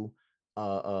can't do,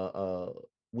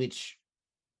 which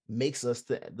makes us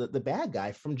the bad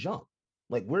guy from jump.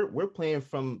 Like we're playing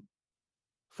from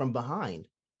behind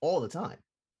all the time,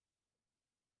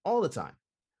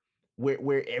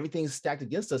 where everything's stacked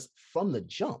against us from the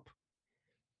jump.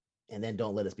 And then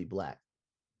don't let us be black.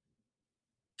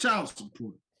 Child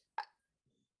support.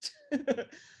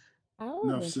 I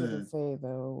would venture to say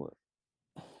though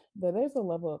that there's a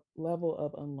level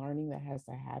of unlearning that has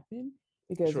to happen,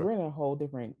 because we're in a whole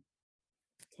different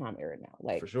time era now.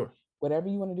 Like, for sure, whatever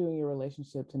you want to do in your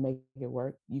relationship to make it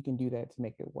work, you can do that to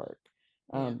make it work,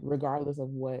 regardless of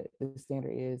what the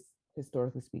standard is,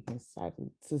 historically speaking,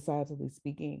 societally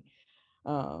speaking.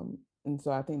 And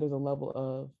so I think there's a level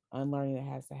of unlearning that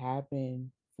has to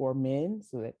happen for men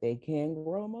so that they can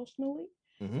grow emotionally,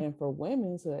 and for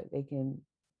women so that they can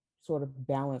sort of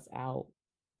balance out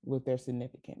with their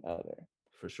significant other.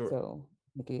 For sure. So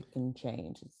it can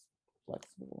change. It's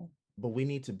flexible. But we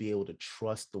need to be able to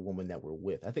trust the woman that we're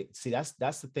with. I think, see, that's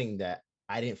the thing that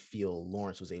I didn't feel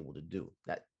Lawrence was able to do.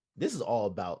 That this is all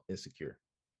about Insecure.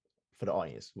 For the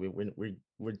audience, we're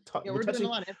touching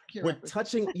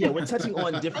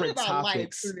on different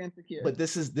topics, but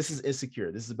this is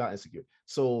Insecure. This is about Insecure.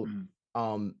 So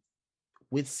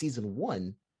with season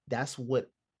 1, that's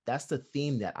the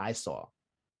theme that I saw.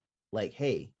 Like,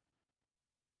 hey,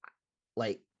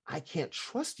 like, I can't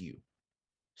trust you.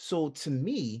 So to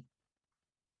me,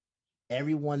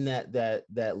 everyone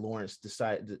that Lawrence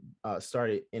decided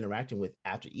started interacting with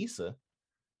after Issa,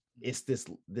 it's this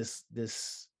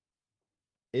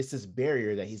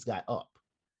barrier that he's got up,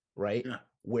 right? Yeah.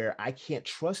 Where I can't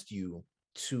trust you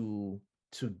to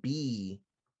be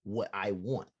what I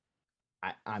want.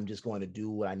 I'm just going to do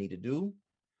what I need to do.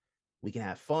 We can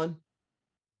have fun,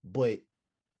 but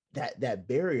that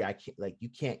barrier, I can't, like, you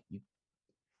can't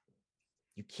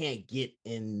get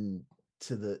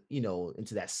into the,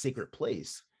 into that sacred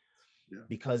place,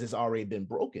 because it's already been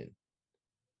broken.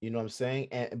 You know what I'm saying?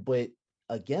 But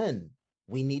again,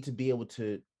 we need to be able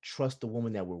to trust the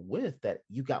woman that we're with, that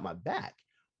you got my back.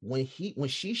 When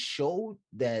she showed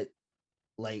that,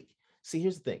 like, see,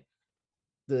 here's the thing,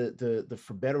 the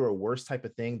for better or worse type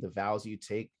of thing, the vows you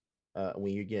take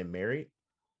when you're getting married,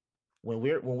 when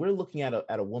we're looking at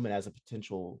a woman as a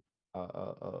potential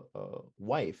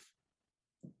wife,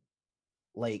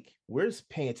 like we're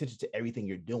paying attention to everything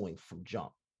you're doing from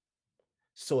jump.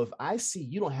 So if I see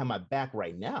you don't have my back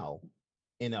right now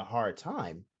in a hard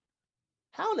time,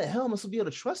 how in the hell am I supposed to be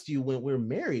able to trust you when we're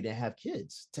married and have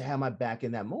kids to have my back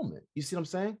in that moment? You see what I'm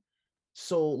saying?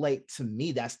 So like to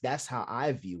me, that's how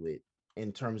I view it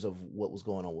in terms of what was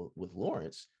going on with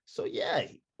Lawrence. So yeah,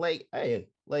 like hey,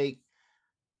 like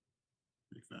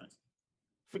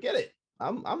forget it.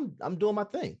 I'm doing my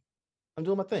thing. I'm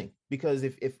doing my thing because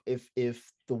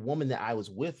if the woman that I was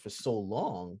with for so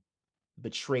long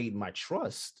betrayed my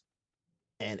trust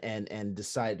and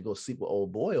decided to go sleep with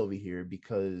old boy over here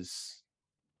because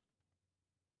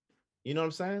you know what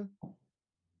I'm saying?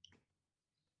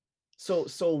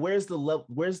 So where's the level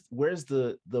where's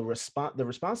the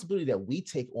responsibility that we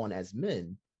take on as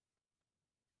men?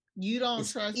 You don't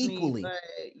trust equally. me, but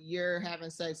you're having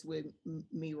sex with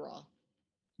me raw.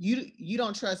 You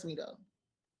don't trust me though.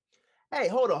 Hey,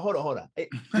 hold on. Hey,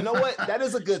 you know what? That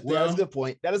is a good thing. That's a good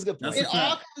point. That is a good point. It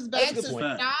all comes back to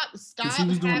stop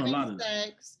having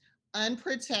sex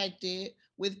unprotected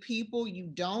with people you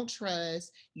don't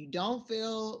trust, you don't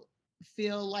feel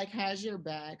like has your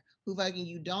back, who fucking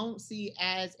you don't see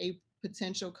as a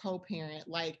potential co-parent.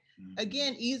 Like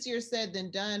again, easier said than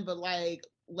done, but like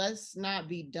let's not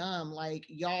be dumb. Like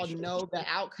y'all know the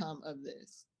outcome of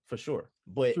this. For sure.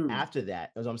 But after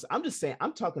that, as I'm just saying,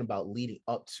 I'm talking about leading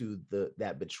up to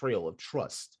that betrayal of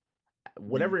trust.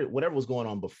 Whatever was going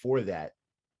on before that,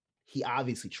 he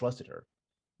obviously trusted her,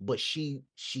 but she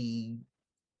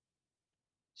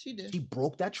did. She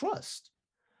broke that trust.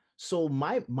 So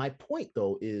my point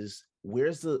though is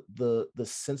where's the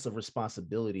sense of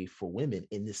responsibility for women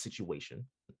in this situation?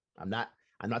 I'm not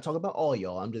talking about all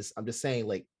y'all. I'm just saying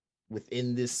like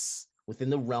within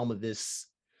the realm of this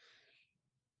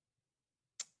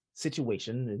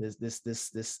situation,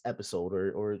 this episode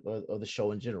or the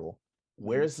show in general,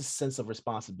 where's the sense of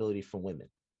responsibility for women?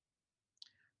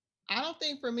 I don't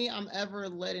think for me I'm ever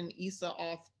letting Issa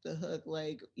off the hook.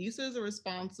 Like Issa is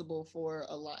responsible for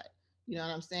a lot. You know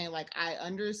what I'm saying? Like I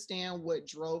understand what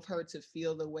drove her to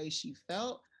feel the way she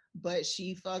felt, but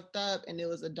she fucked up and it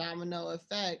was a domino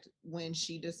effect when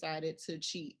she decided to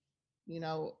cheat. You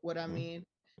know what I mean?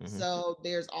 So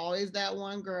there's always that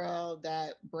one girl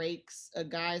that breaks a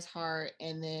guy's heart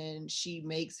and then she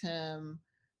makes him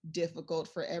difficult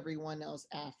for everyone else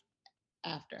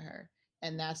after her.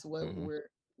 And that's what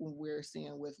we're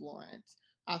seeing with Lawrence.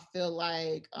 I feel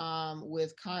like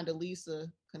with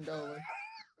Condola,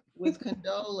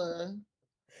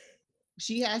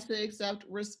 she has to accept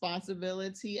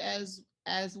responsibility as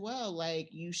well. Like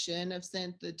you shouldn't have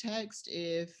sent the text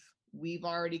if we've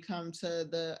already come to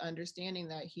the understanding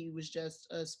that he was just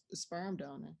a sperm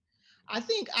donor. I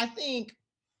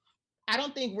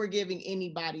don't think we're giving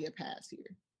anybody a pass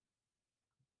here.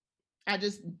 I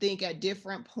just think at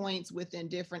different points within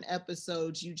different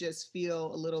episodes, you just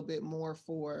feel a little bit more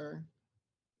for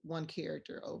one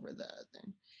character over the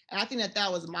other. And I think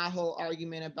that was my whole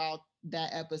argument about that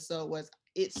episode was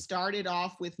it started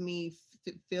off with me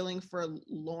feeling for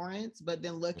Lawrence, but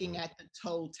then looking at the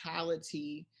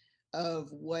totality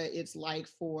of what it's like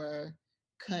for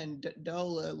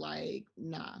Condola, like,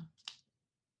 nah,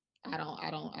 I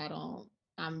don't,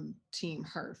 I'm team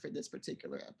her for this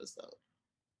particular episode.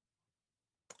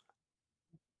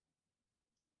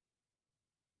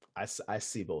 I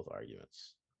see both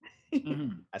arguments.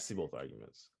 I see both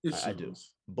arguments. I do.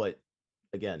 But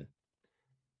again,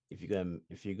 if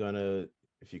you're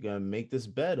gonna make this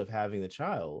bet of having the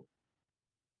child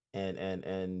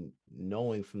and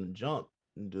knowing from the jump,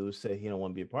 dude said he don't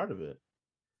want to be a part of it.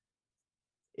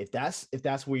 If that's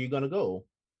where you're gonna go,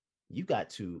 you've got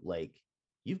to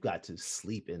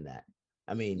sleep in that.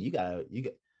 I mean, you got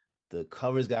the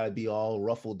cover's got to be all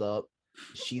ruffled up.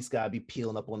 Sheets got to be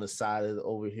peeling up on the side of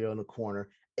over here on the corner.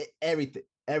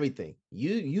 Everything.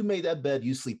 You made that bed,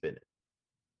 you sleep in it.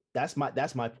 That's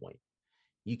my point.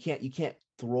 You can't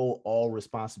throw all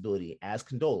responsibility as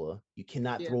Condola. You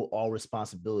cannot throw all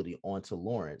responsibility onto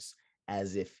Lawrence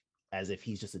as if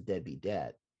he's just a deadbeat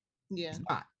dad. Yeah. He's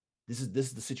not. This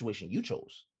is the situation you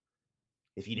chose.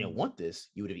 If you didn't want this,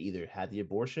 you would have either had the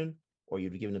abortion or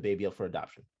you'd have given the baby up for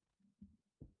adoption.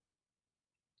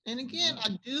 And again, I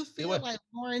do feel like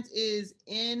Lawrence is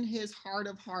in his heart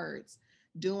of hearts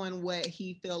doing what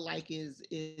he feel like is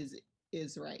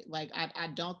right. Like I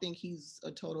don't think he's a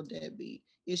total deadbeat.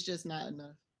 It's just not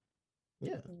enough.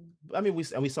 Yeah, I mean we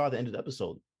saw at the end of the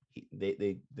episode.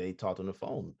 They talked on the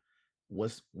phone.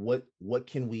 What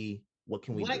can we do? What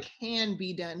can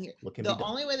be done here? The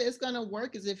only way that it's gonna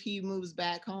work is if he moves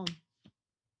back home.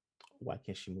 Why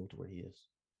can't she move to where he is?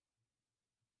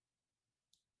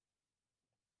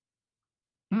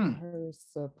 her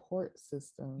support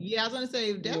system. Yeah, I was gonna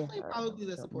say definitely probably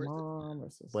the support mom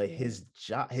system. But his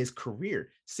job, his career.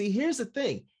 See, here's the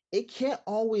thing. It can't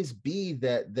always be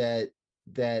that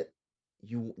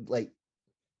you like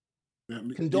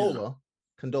Condola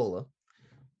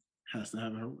has to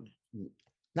have her way.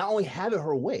 Not only have it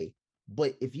her way,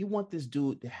 but if you want this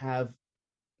dude to have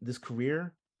this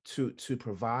career to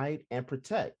provide and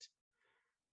protect,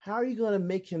 how are you going to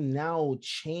make him now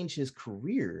change his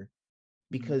career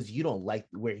because you don't like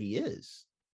where he is?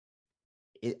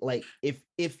 It like if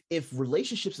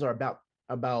relationships are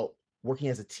about working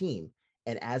as a team,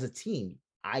 and as a team,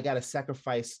 I gotta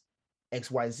sacrifice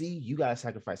XYZ, you gotta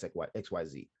sacrifice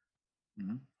XYZ.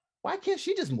 Mm-hmm. Why can't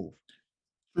she just move?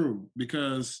 True,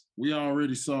 because we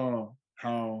already saw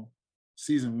how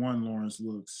season 1 Lawrence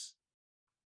looks.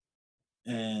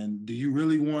 And do you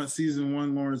really want season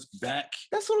 1 Lawrence back?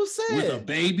 That's what I'm saying. With a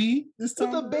baby this time?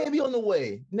 With a baby on the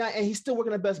way. Now, and he's still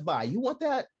working at Best Buy. You want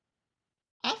that?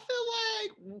 I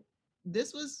feel like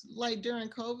this was like during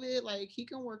COVID, like he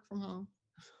can work from home.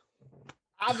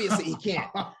 Obviously he can't.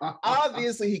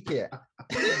 Obviously he can't.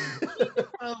 He can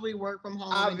probably work from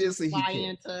home. Obviously he fly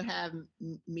can't. in to have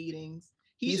meetings.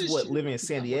 He's what, living in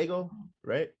San Diego,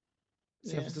 right?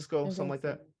 San Francisco, something like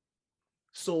that.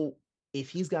 So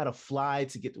if he's got to fly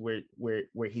to get to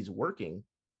where he's working,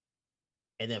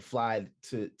 and then fly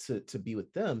to be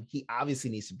with them, he obviously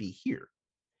needs to be here.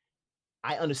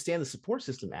 I understand the support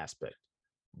system aspect,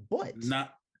 but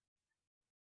not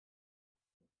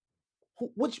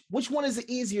which one is it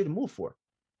easier to move for?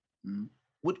 Mm-hmm.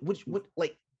 Which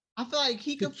like I feel like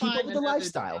he could keep up with the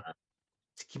lifestyle.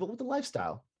 To keep up with the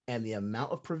lifestyle and the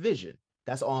amount of provision.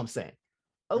 That's all I'm saying.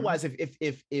 Otherwise,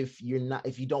 if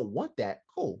you don't want that,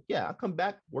 cool. Yeah, I'll come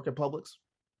back, work at Publix.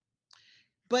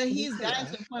 But he's gotten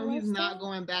to the point where he's not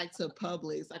going back to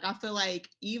Publix. Like I feel like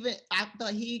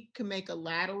he can make a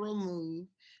lateral move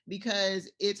because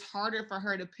it's harder for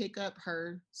her to pick up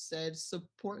her said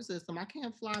support system. I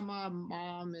can't fly my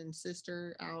mom and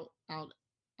sister out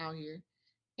here.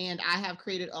 And I have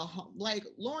created a home. Like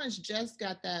Lawrence just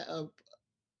got that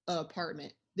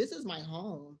apartment. This is my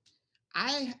home.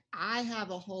 I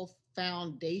have a whole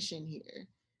foundation here.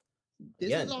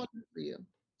 This is all for you.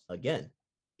 Again,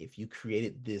 if you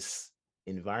created this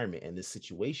environment and this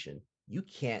situation, you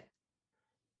can't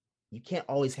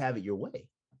always have it your way.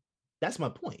 That's my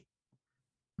point.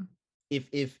 If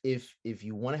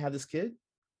you want to have this kid,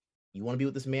 you want to be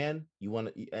with this man, you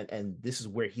want to, and this is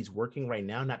where he's working right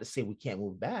now. Not to say we can't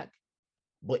move back,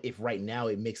 but if right now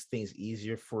it makes things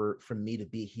easier for me to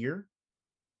be here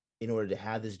in order to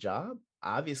have this job,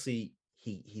 obviously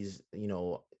he's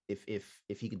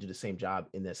if he could do the same job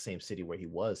in that same city where he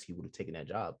was, he would have taken that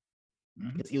job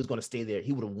because he was going to stay there.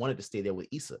 He would have wanted to stay there with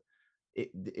Issa.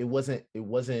 It wasn't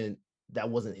that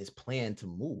wasn't his plan to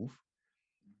move.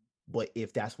 But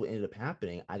if that's what ended up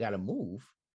happening, I got to move.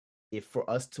 If for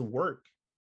us to work,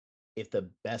 if the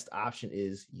best option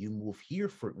is you move here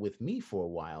with me for a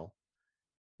while,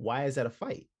 why is that a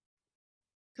fight?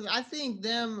 Because I think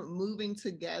them moving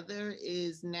together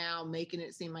is now making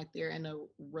it seem like they're in a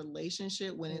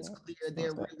relationship when it's clear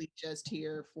they're really just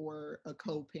here for a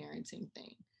co-parenting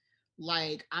thing.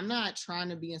 Like, I'm not trying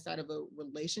to be inside of a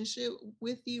relationship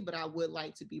with you, but I would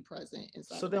like to be present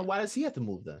inside. So then why does he have to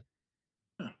move then?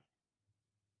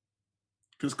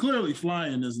 Because clearly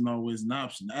flying isn't always an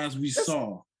option, as we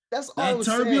saw. That's all that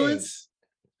turbulence.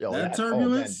 That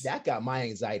turbulence. That got my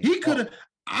anxiety. He could have.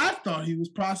 I thought he was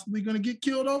possibly going to get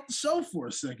killed off the show for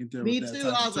a second there. Me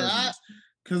too. I was like,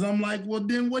 because I'm like, well,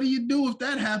 then what do you do if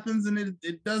that happens and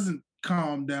it doesn't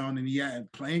calm down and you had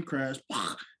a plane crash?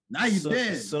 Now you're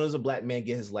dead. As soon as a black man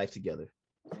get his life together.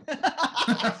 Man,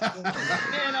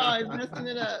 always messing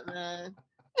it up, man.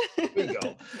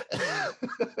 Bingo.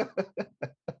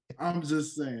 I'm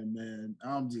just saying, man.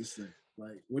 I'm just saying.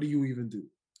 Like, what do you even do?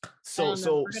 So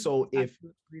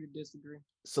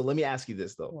let me ask you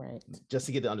this though, right? Just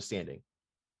to get the understanding.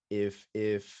 If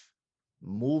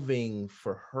moving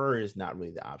for her is not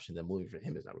really the option, then moving for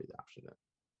him is not really the option then.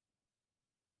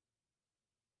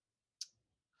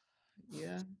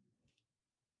 Yeah.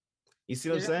 You see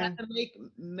what I'm saying? Have to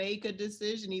make a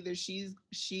decision. Either she's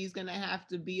gonna have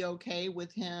to be okay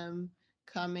with him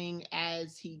coming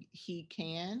as he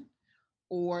can,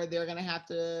 or they're gonna have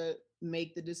to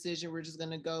make the decision. We're just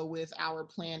gonna go with our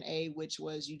plan A, which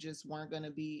was you just weren't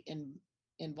gonna be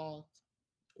involved.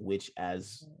 Which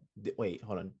wait,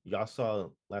 hold on. Y'all saw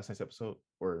last night's episode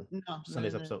or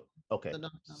Sunday's episode? Okay,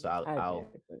 so I'll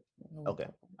okay,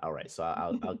 all right. So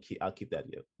I'll keep that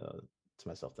to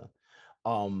myself then.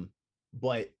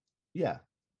 But yeah,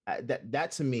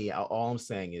 that to me, all I'm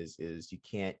saying is you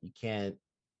can't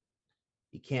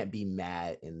You can't be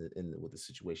mad with the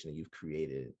situation that you've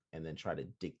created and then try to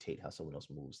dictate how someone else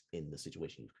moves in the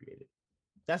situation you've created.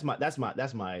 That's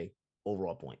my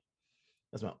overall point.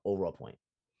 That's my overall point.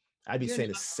 I'd be saying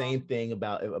the same thing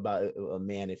about a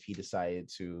man if he decided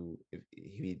to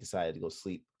go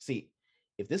sleep. See,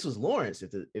 if this was Lawrence,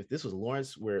 if this was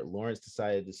Lawrence, where Lawrence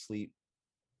decided to sleep,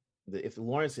 if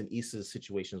Lawrence and Issa's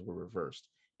situations were reversed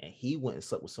and he went and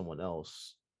slept with someone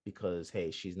else because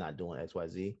hey, she's not doing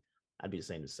XYZ, I'd be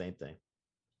saying the same thing.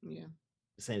 Yeah,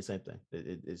 saying the same thing.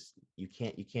 It's you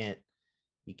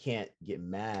can't get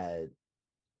mad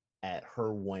at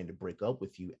her wanting to break up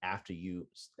with you after you.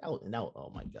 Now,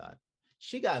 oh my God,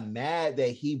 she got mad that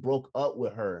he broke up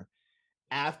with her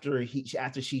after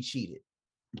she cheated.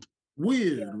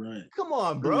 Weird, right? Come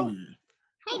on, bro. Weird.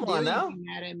 Come on now. Be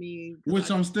mad at me?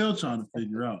 Which I'm still trying to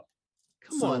figure out.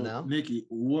 Come on now, Nikki.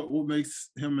 What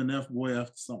makes him an F boy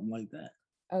after something like that?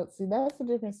 Oh, see, that's a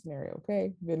different scenario.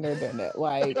 Okay, been there, done that.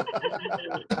 Like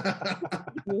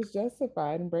he was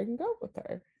justified in breaking up with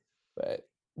her, but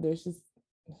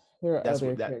there are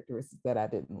other characteristics that I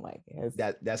didn't like.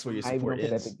 That's where your support is.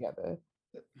 That together.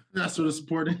 That's where the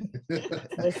support is.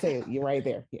 Let's say it, you're right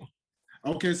there. Yeah.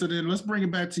 Okay, so then let's bring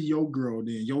it back to your girl.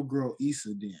 Then your girl Issa.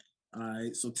 Then, all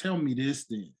right. So tell me this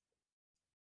then.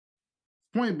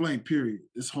 Point blank. Period.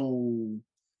 This whole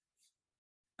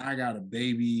I got a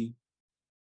baby.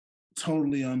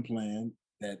 Totally unplanned.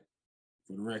 That,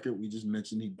 for the record, we just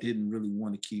mentioned he didn't really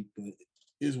want to keep, but it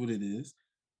is what it is.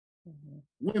 Mm-hmm.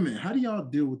 Women, how do y'all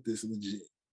deal with this legit?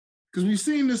 Because we've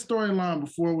seen this storyline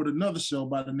before with another show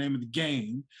by the name of The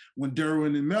Game, when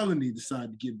Derwin and Melanie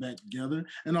decided to get back together,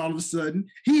 and all of a sudden,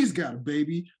 he's got a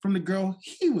baby from the girl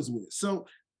he was with. So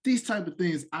these type of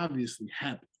things obviously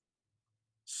happen.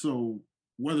 So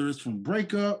whether it's from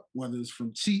breakup, whether it's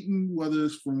from cheating, whether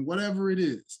it's from whatever it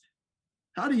is,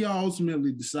 how do y'all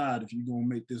ultimately decide if you're going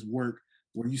to make this work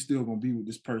where you still going to be with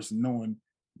this person knowing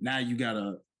now you got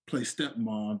to play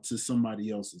stepmom to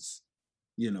somebody else's,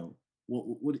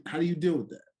 how do you deal with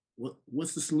that?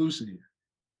 What's the solution here?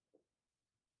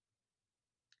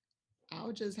 I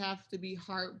would just have to be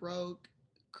heartbroken,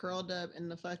 curled up in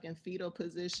the fucking fetal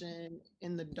position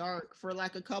in the dark for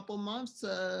like a couple months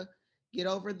to get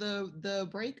over the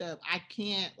breakup. I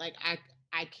can't.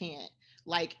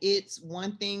 Like, it's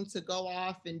one thing to go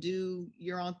off and do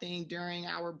your own thing during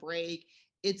our break.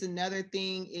 It's another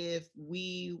thing if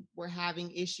we were having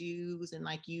issues and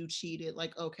like you cheated,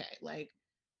 like, okay, like,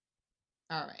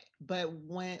 all right. But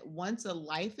once a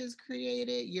life is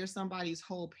created, you're somebody's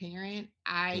whole parent.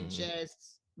 I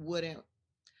just wouldn't.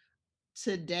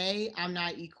 Today, I'm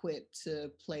not equipped to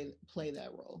play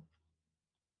that role.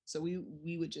 So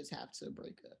we would just have to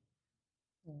break up.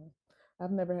 Yeah. I've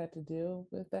never had to deal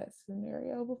with that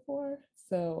scenario before.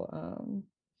 So,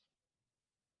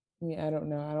 I don't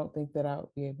know. I don't think that I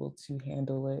would be able to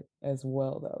handle it as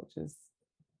well, though, just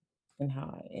in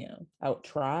how I am. I would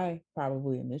try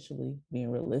probably initially being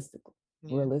realistic,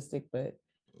 but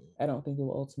I don't think it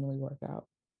will ultimately work out.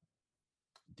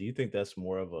 Do you think that's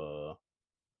more of a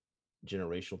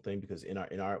generational thing? Because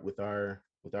with our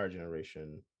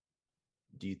generation,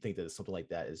 do you think that something like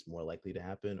that is more likely to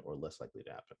happen or less likely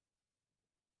to happen?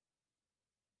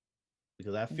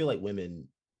 Because I feel like women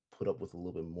put up with a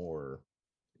little bit more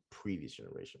previous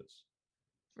generations.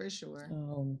 For sure.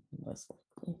 Less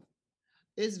likely.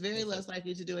 It's very less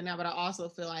likely to do it now, but I also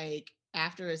feel like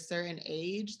after a certain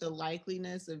age, the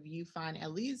likeliness of you find,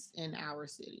 at least in our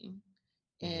city,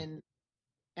 in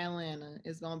Atlanta,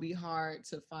 it's going to be hard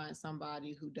to find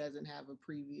somebody who doesn't have a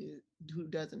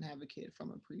kid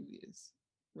from a previous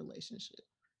relationship.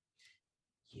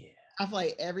 Yeah. I feel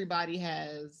like everybody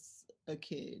has a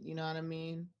kid, you know what I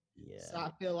mean? Yeah. So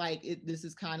I feel like this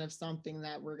is kind of something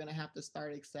that we're going to have to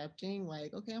start accepting.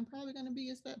 Like, okay, I'm probably going to be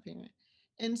a step parent.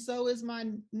 And so is my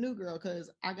new girl,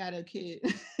 because I got a kid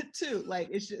too. Like,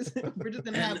 it's just, we're just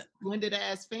going to have a blended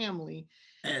ass family.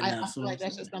 I feel like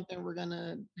that's just something we're going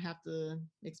to have to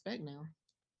expect now.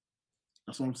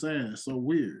 That's what I'm saying. It's so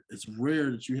weird. It's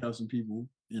rare that you have some people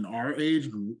in our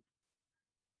age group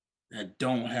that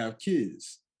don't have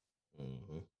kids.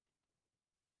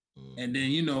 And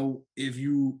then, if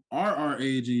you are our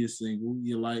age and you're single,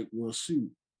 you're like, well,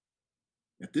 shoot,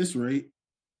 at this rate,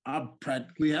 I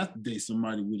practically have to date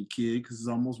somebody with a kid because it's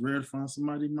almost rare to find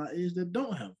somebody my age that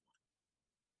don't have one.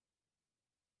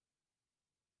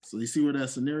 So you see where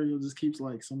that scenario just keeps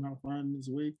like somehow finding its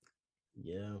way?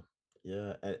 Yeah.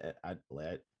 I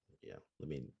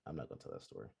mean, I'm not gonna tell that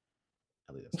story.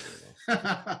 I'll leave that story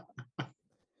alone.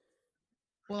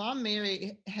 Well, I'm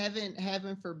married.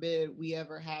 Heaven forbid we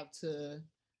ever have to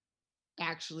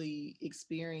actually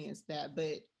experience that.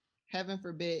 But heaven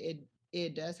forbid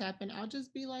it does happen, I'll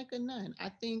just be like a nun. I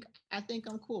think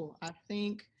I'm cool. I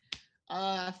think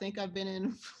I've been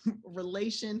in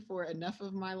relation for enough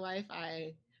of my life.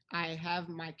 I have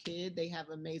my kid. They have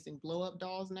amazing blow up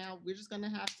dolls now. We're just gonna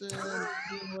have to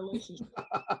be in a relationship.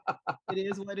 It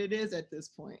is what it is at this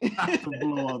point. Not the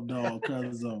blow up doll,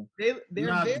 cuz They're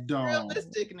not very the doll.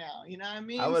 realistic now. You know what I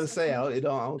mean? I was gonna So say I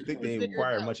don't think we'll they figure it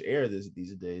require out. much air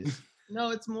these days.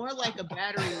 No, it's more like a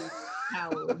battery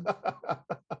powered,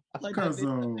 like that Cuz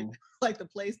bitch, like the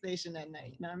PlayStation at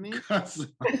night. You know what I mean? cuz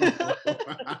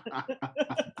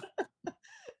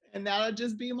And that'll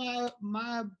just be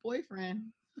my boyfriend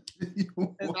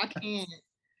because I can't.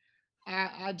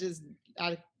 I just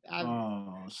I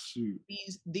oh shoot.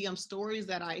 these the stories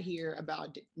that I hear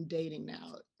about dating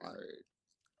now are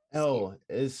Oh,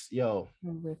 it's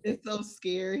Horrific. it's so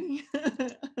scary.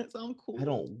 So I'm cool. I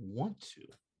don't want to.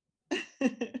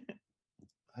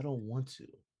 I don't want to.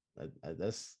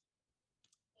 That's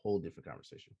a whole different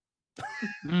conversation.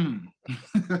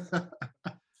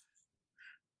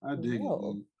 I dig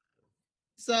Whoa. it.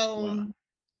 So Wow.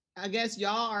 I guess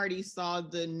y'all already saw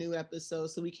the new episode,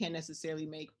 so we can't necessarily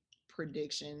make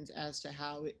predictions as to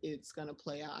how it's gonna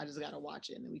play out. I just gotta watch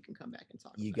it and then we can come back and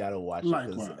talk. You about gotta watch it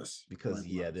Likewise. because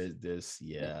yeah, Likewise. there's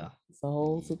It's a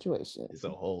whole situation. it's a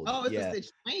whole Oh, it's yeah. a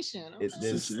situation. It's Okay.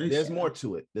 there's Situation. more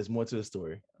to it. There's more to the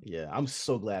story. Yeah, I'm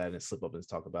so glad I didn't slip up and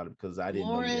talk about it because I didn't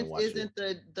know you Lawrence didn't watch isn't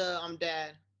it. the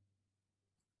dad.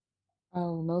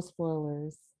 Oh, no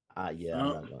spoilers. Yeah,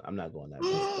 Oh. I'm not going that.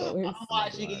 Spoilers. I'm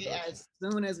watching it as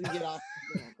soon as we get off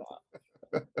the Zoom call.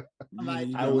 I'm like,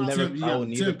 You I will gotta never. tempt- you I will gotta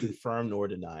neither tempt it. confirm nor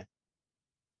deny.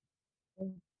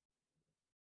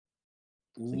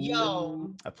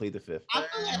 Yo, I plead the fifth. I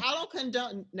feel like I don't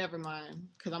condone. Never mind,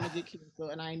 because I'm gonna get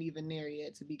canceled, and I ain't even there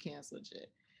yet to be canceled yet.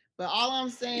 But all I'm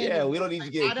saying, Yeah, is, we don't need to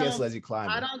like, get canceled as you climb.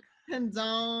 I don't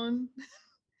condone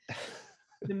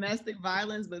domestic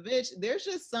violence, but bitch, there's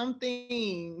just some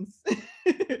things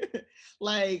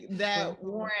like that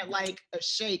warrant like a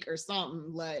shake or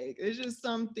something. Like there's just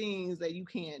some things that you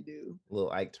can't do.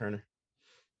 Little Ike Turner.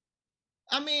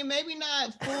 I mean, maybe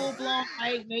not full blown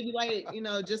Ike, maybe like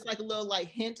just like a little like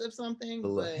hint of something. A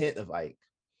little but hint of Ike.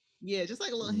 yeah, just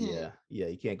like a little hint. Yeah.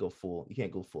 You can't go full. You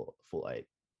can't go full Ike.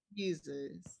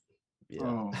 Jesus. Yeah.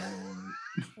 Oh,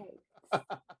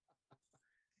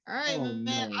 All right, Oh,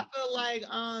 man. no. I feel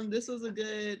like this was a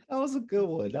good That was a good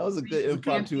one. That was a good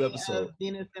impromptu recapping episode. of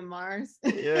Venus and Mars.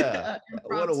 Yeah.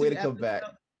 What a way to come back.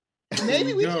 Maybe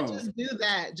There we you should go. just do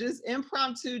that. Just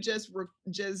impromptu,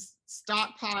 just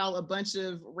stockpile a bunch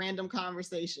of random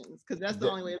conversations because that's the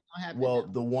only way it's gonna happen. Well,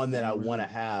 now. the one that I want to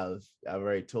have, I've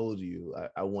already told you.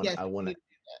 I want. Yes, I want we to. need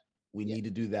to do We Yeah. need to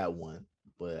do that one,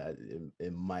 but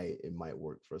it might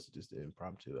work for us to just do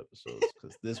impromptu episodes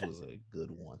because this was a good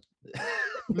one.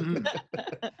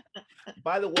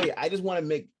 By the way, I just want to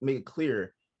make it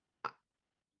clear.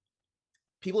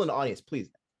 People in the audience, please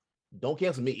don't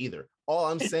cancel me either. All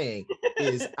I'm saying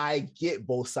is I get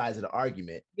both sides of the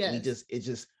argument. Yes. It's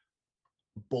just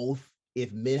both.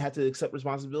 If men have to accept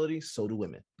responsibility, so do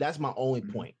women. That's my only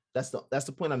Mhm. point. That's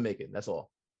the point I'm making. That's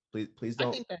all. Please I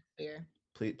don't. think that's fair.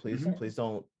 Please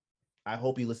don't. I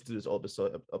hope you listen to this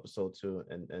episode too,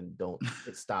 and don't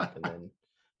hit stop and then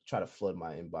try to flood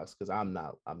my inbox because I'm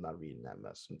not reading that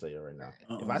mess. I'm telling you right now.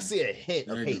 If I see a hint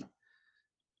of There you hate,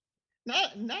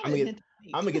 Not I'm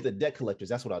gonna get the debt collectors.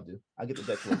 That's what I'll do. I'll get the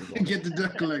debt collectors. on. Get the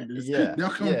debt collectors. Yeah, They'll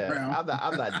come yeah. around.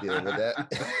 I'm not dealing with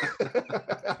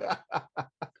that.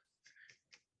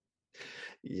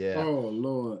 Yeah, Oh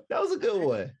Lord. that was a good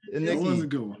one. And That was a Nikki,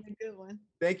 good one. a good one.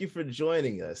 thank you for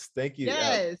joining us. Thank you.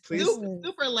 Yes, please,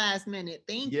 super last minute.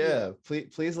 Thank you. yeah,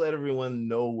 please let everyone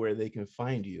know where they can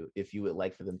find you if you would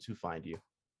like for them to find you.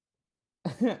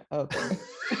 Okay.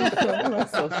 So my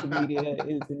social media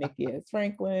is Nikki S.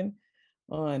 Franklin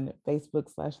on Facebook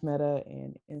 /Meta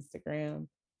and Instagram.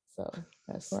 So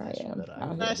that's where I am. /Meta. out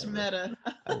here. Slash meta.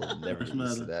 I will never Slash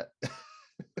listen to Meta. that.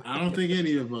 I don't think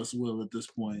any of us will at this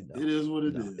point. No, It is what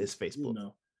it no, is. it's Facebook. You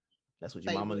know. That's what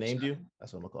your mama Facebook named you. show.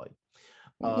 That's what I'm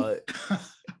gonna call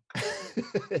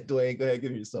you. Dwayne, go ahead,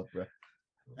 give me yourself, bro.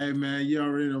 Hey man, you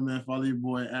already know, man. Follow your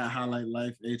boy at Highlight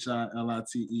Life,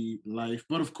 HILITE Life.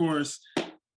 But of course,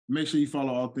 make sure you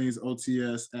follow all things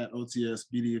OTS at OTS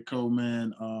Media Co,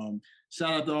 man.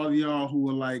 shout out to all of y'all who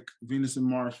are like Venus and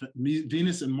Mars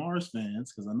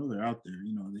fans, because I know they're out there.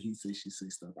 You know, the he say she say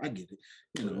stuff. I get it.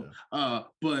 You know,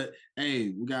 but hey,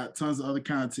 we got tons of other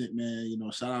content, man. You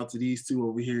know, shout out to these two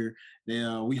over here. They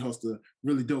we host a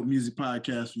really dope music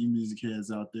podcast for you music heads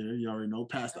out there. You already know,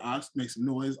 Pastor Ox, make some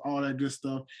noise, all that good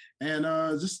stuff, and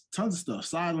just tons of stuff.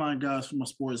 Sideline guys for my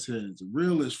sports heads,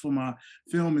 Realist for my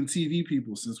film and TV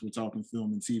people, since we're talking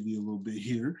film and TV a little bit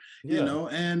here. You know,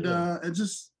 and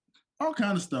just all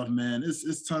kind of stuff, man.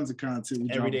 It's tons of content.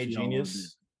 Everyday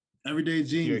Genius. Everyday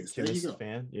Genius. You're a chemist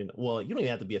fan. You know, well, you don't even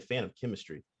have to be a fan of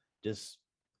chemistry. Just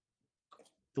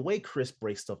the way Chris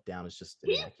breaks stuff down is just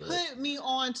immaculate. He put me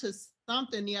on to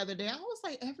something the other day. I was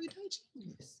like, Everyday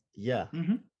Genius. Yeah.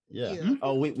 Mm-hmm. Yeah. Mm-hmm.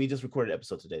 Oh, we just recorded an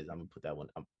episode today. I'm gonna put that one.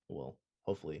 Well,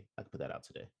 hopefully I can put that out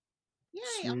today.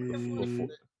 Yeah.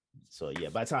 So yeah,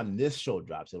 by the time this show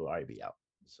drops, it'll already be out.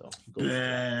 So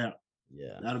yeah,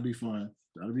 that'll be fun.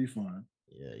 That'll be fun.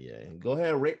 Yeah. And go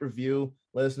ahead, rate, review.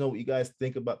 Let us know what you guys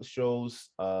think about the shows.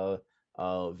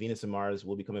 Venus and Mars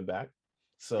will be coming back.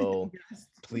 So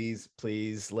please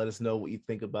let us know what you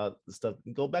think about the stuff.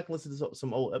 Go back and listen to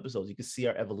some old episodes. You can see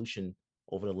our evolution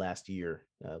over the last year,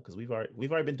 because we've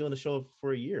already been doing the show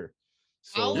for a year.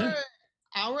 So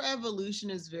our evolution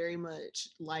is very much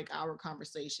like our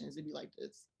conversations. It'd be like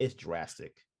this. It's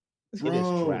drastic. It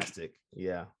is drastic.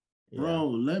 Yeah. Bro,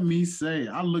 let me say,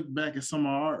 I look back at some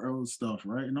of our old stuff,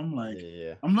 right? And I'm like,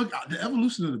 I'm looking at the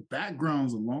evolution of the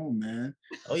backgrounds alone, man.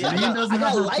 Oh yeah, I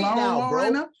got light now, bro.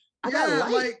 Right now. I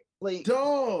got light. Like,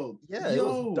 dog. Yeah, it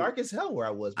was dark as hell where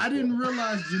I was before. I didn't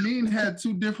realize Janine had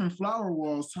 2 different flower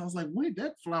walls. So I was like, wait,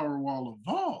 that flower wall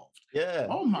evolved. Yeah.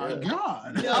 Oh my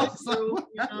God. Yeah,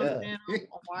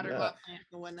 water plants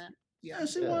and whatnot. Yeah,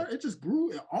 it just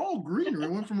grew all greener.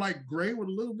 It went from like gray with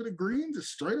a little bit of green to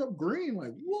straight up green.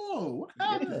 Like, whoa, what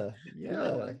happened? Yeah.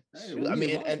 Like, hey, I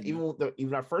mean, and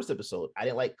even our first episode, I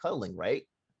didn't like cuddling, right?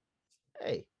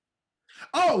 Hey.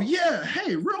 Oh yeah.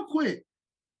 Hey, real quick.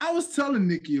 I was telling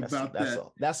Nikki about that.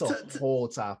 That's a whole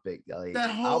topic. Like,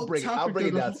 I'll bring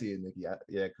it down to you, Nikki.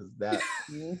 Because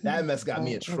that mess got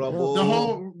me in trouble.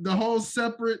 The whole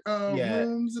separate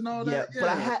rooms and all that. Yeah, but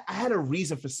I had a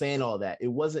reason for saying all that. It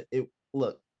wasn't.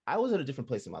 Look, I was at a different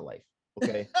place in my life.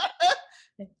 Okay.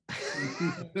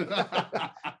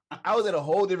 I was at a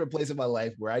whole different place in my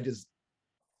life where I just.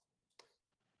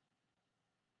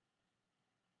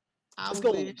 Let's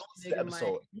go to the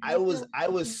episode. I was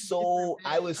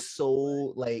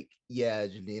so like, yeah,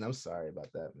 Janine, I'm sorry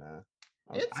about that, man.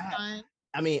 It's fine.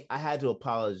 I mean, I had to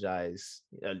apologize,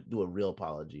 do a real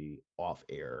apology off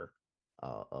air,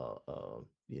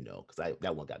 you know, because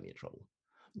that one got me in trouble.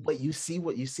 But you see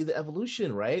the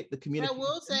evolution, right? The community. I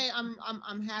will say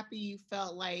I'm happy you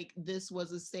felt like this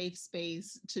was a safe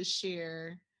space to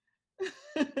share.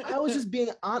 I was just being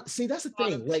honest. See, that's the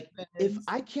thing. Like, if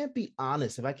I can't be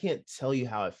honest, if I can't tell you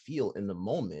how I feel in the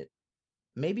moment,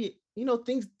 maybe, you know,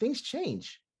 things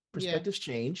change. Perspectives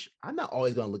change. I'm not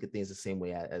always going to look at things the same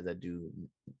way as I do,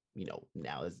 you know,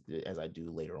 now as I do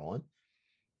later on.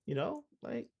 You know,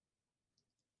 like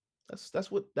that's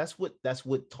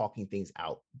what talking things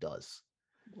out does.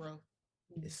 Growth.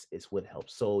 It's what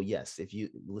helps. So yes, if you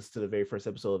listen to the very first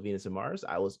episode of Venus and Mars,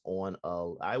 I was on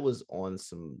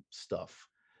some stuff.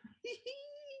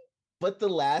 But the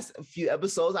last few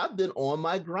episodes, I've been on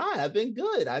my grind. I've been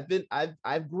good.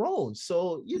 I've grown.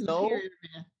 So, you know,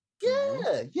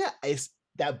 it's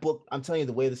that book. I'm telling you,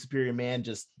 The Way of the Superior Man,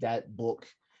 just that book.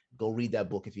 Go read that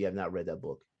book if you have not read that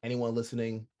book. Anyone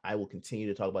listening, I will continue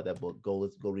to talk about that book. Go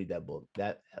read that book.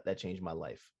 That changed my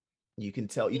life. You can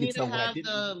tell. You can tell when I did.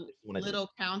 The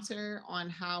little counter on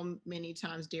how many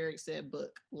times Derek said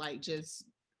book, like just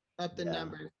up the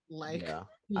numbers. Like,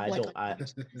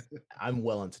 I'm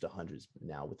well into the hundreds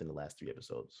now within the last 3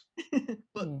 episodes.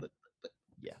 But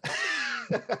yeah.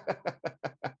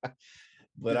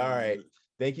 But all right.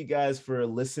 Thank you guys for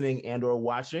listening and/or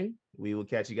watching. We will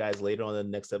catch you guys later on the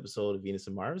next episode of Venus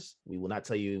and Mars. We will not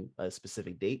tell you a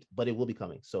specific date, but it will be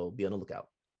coming. So be on the lookout.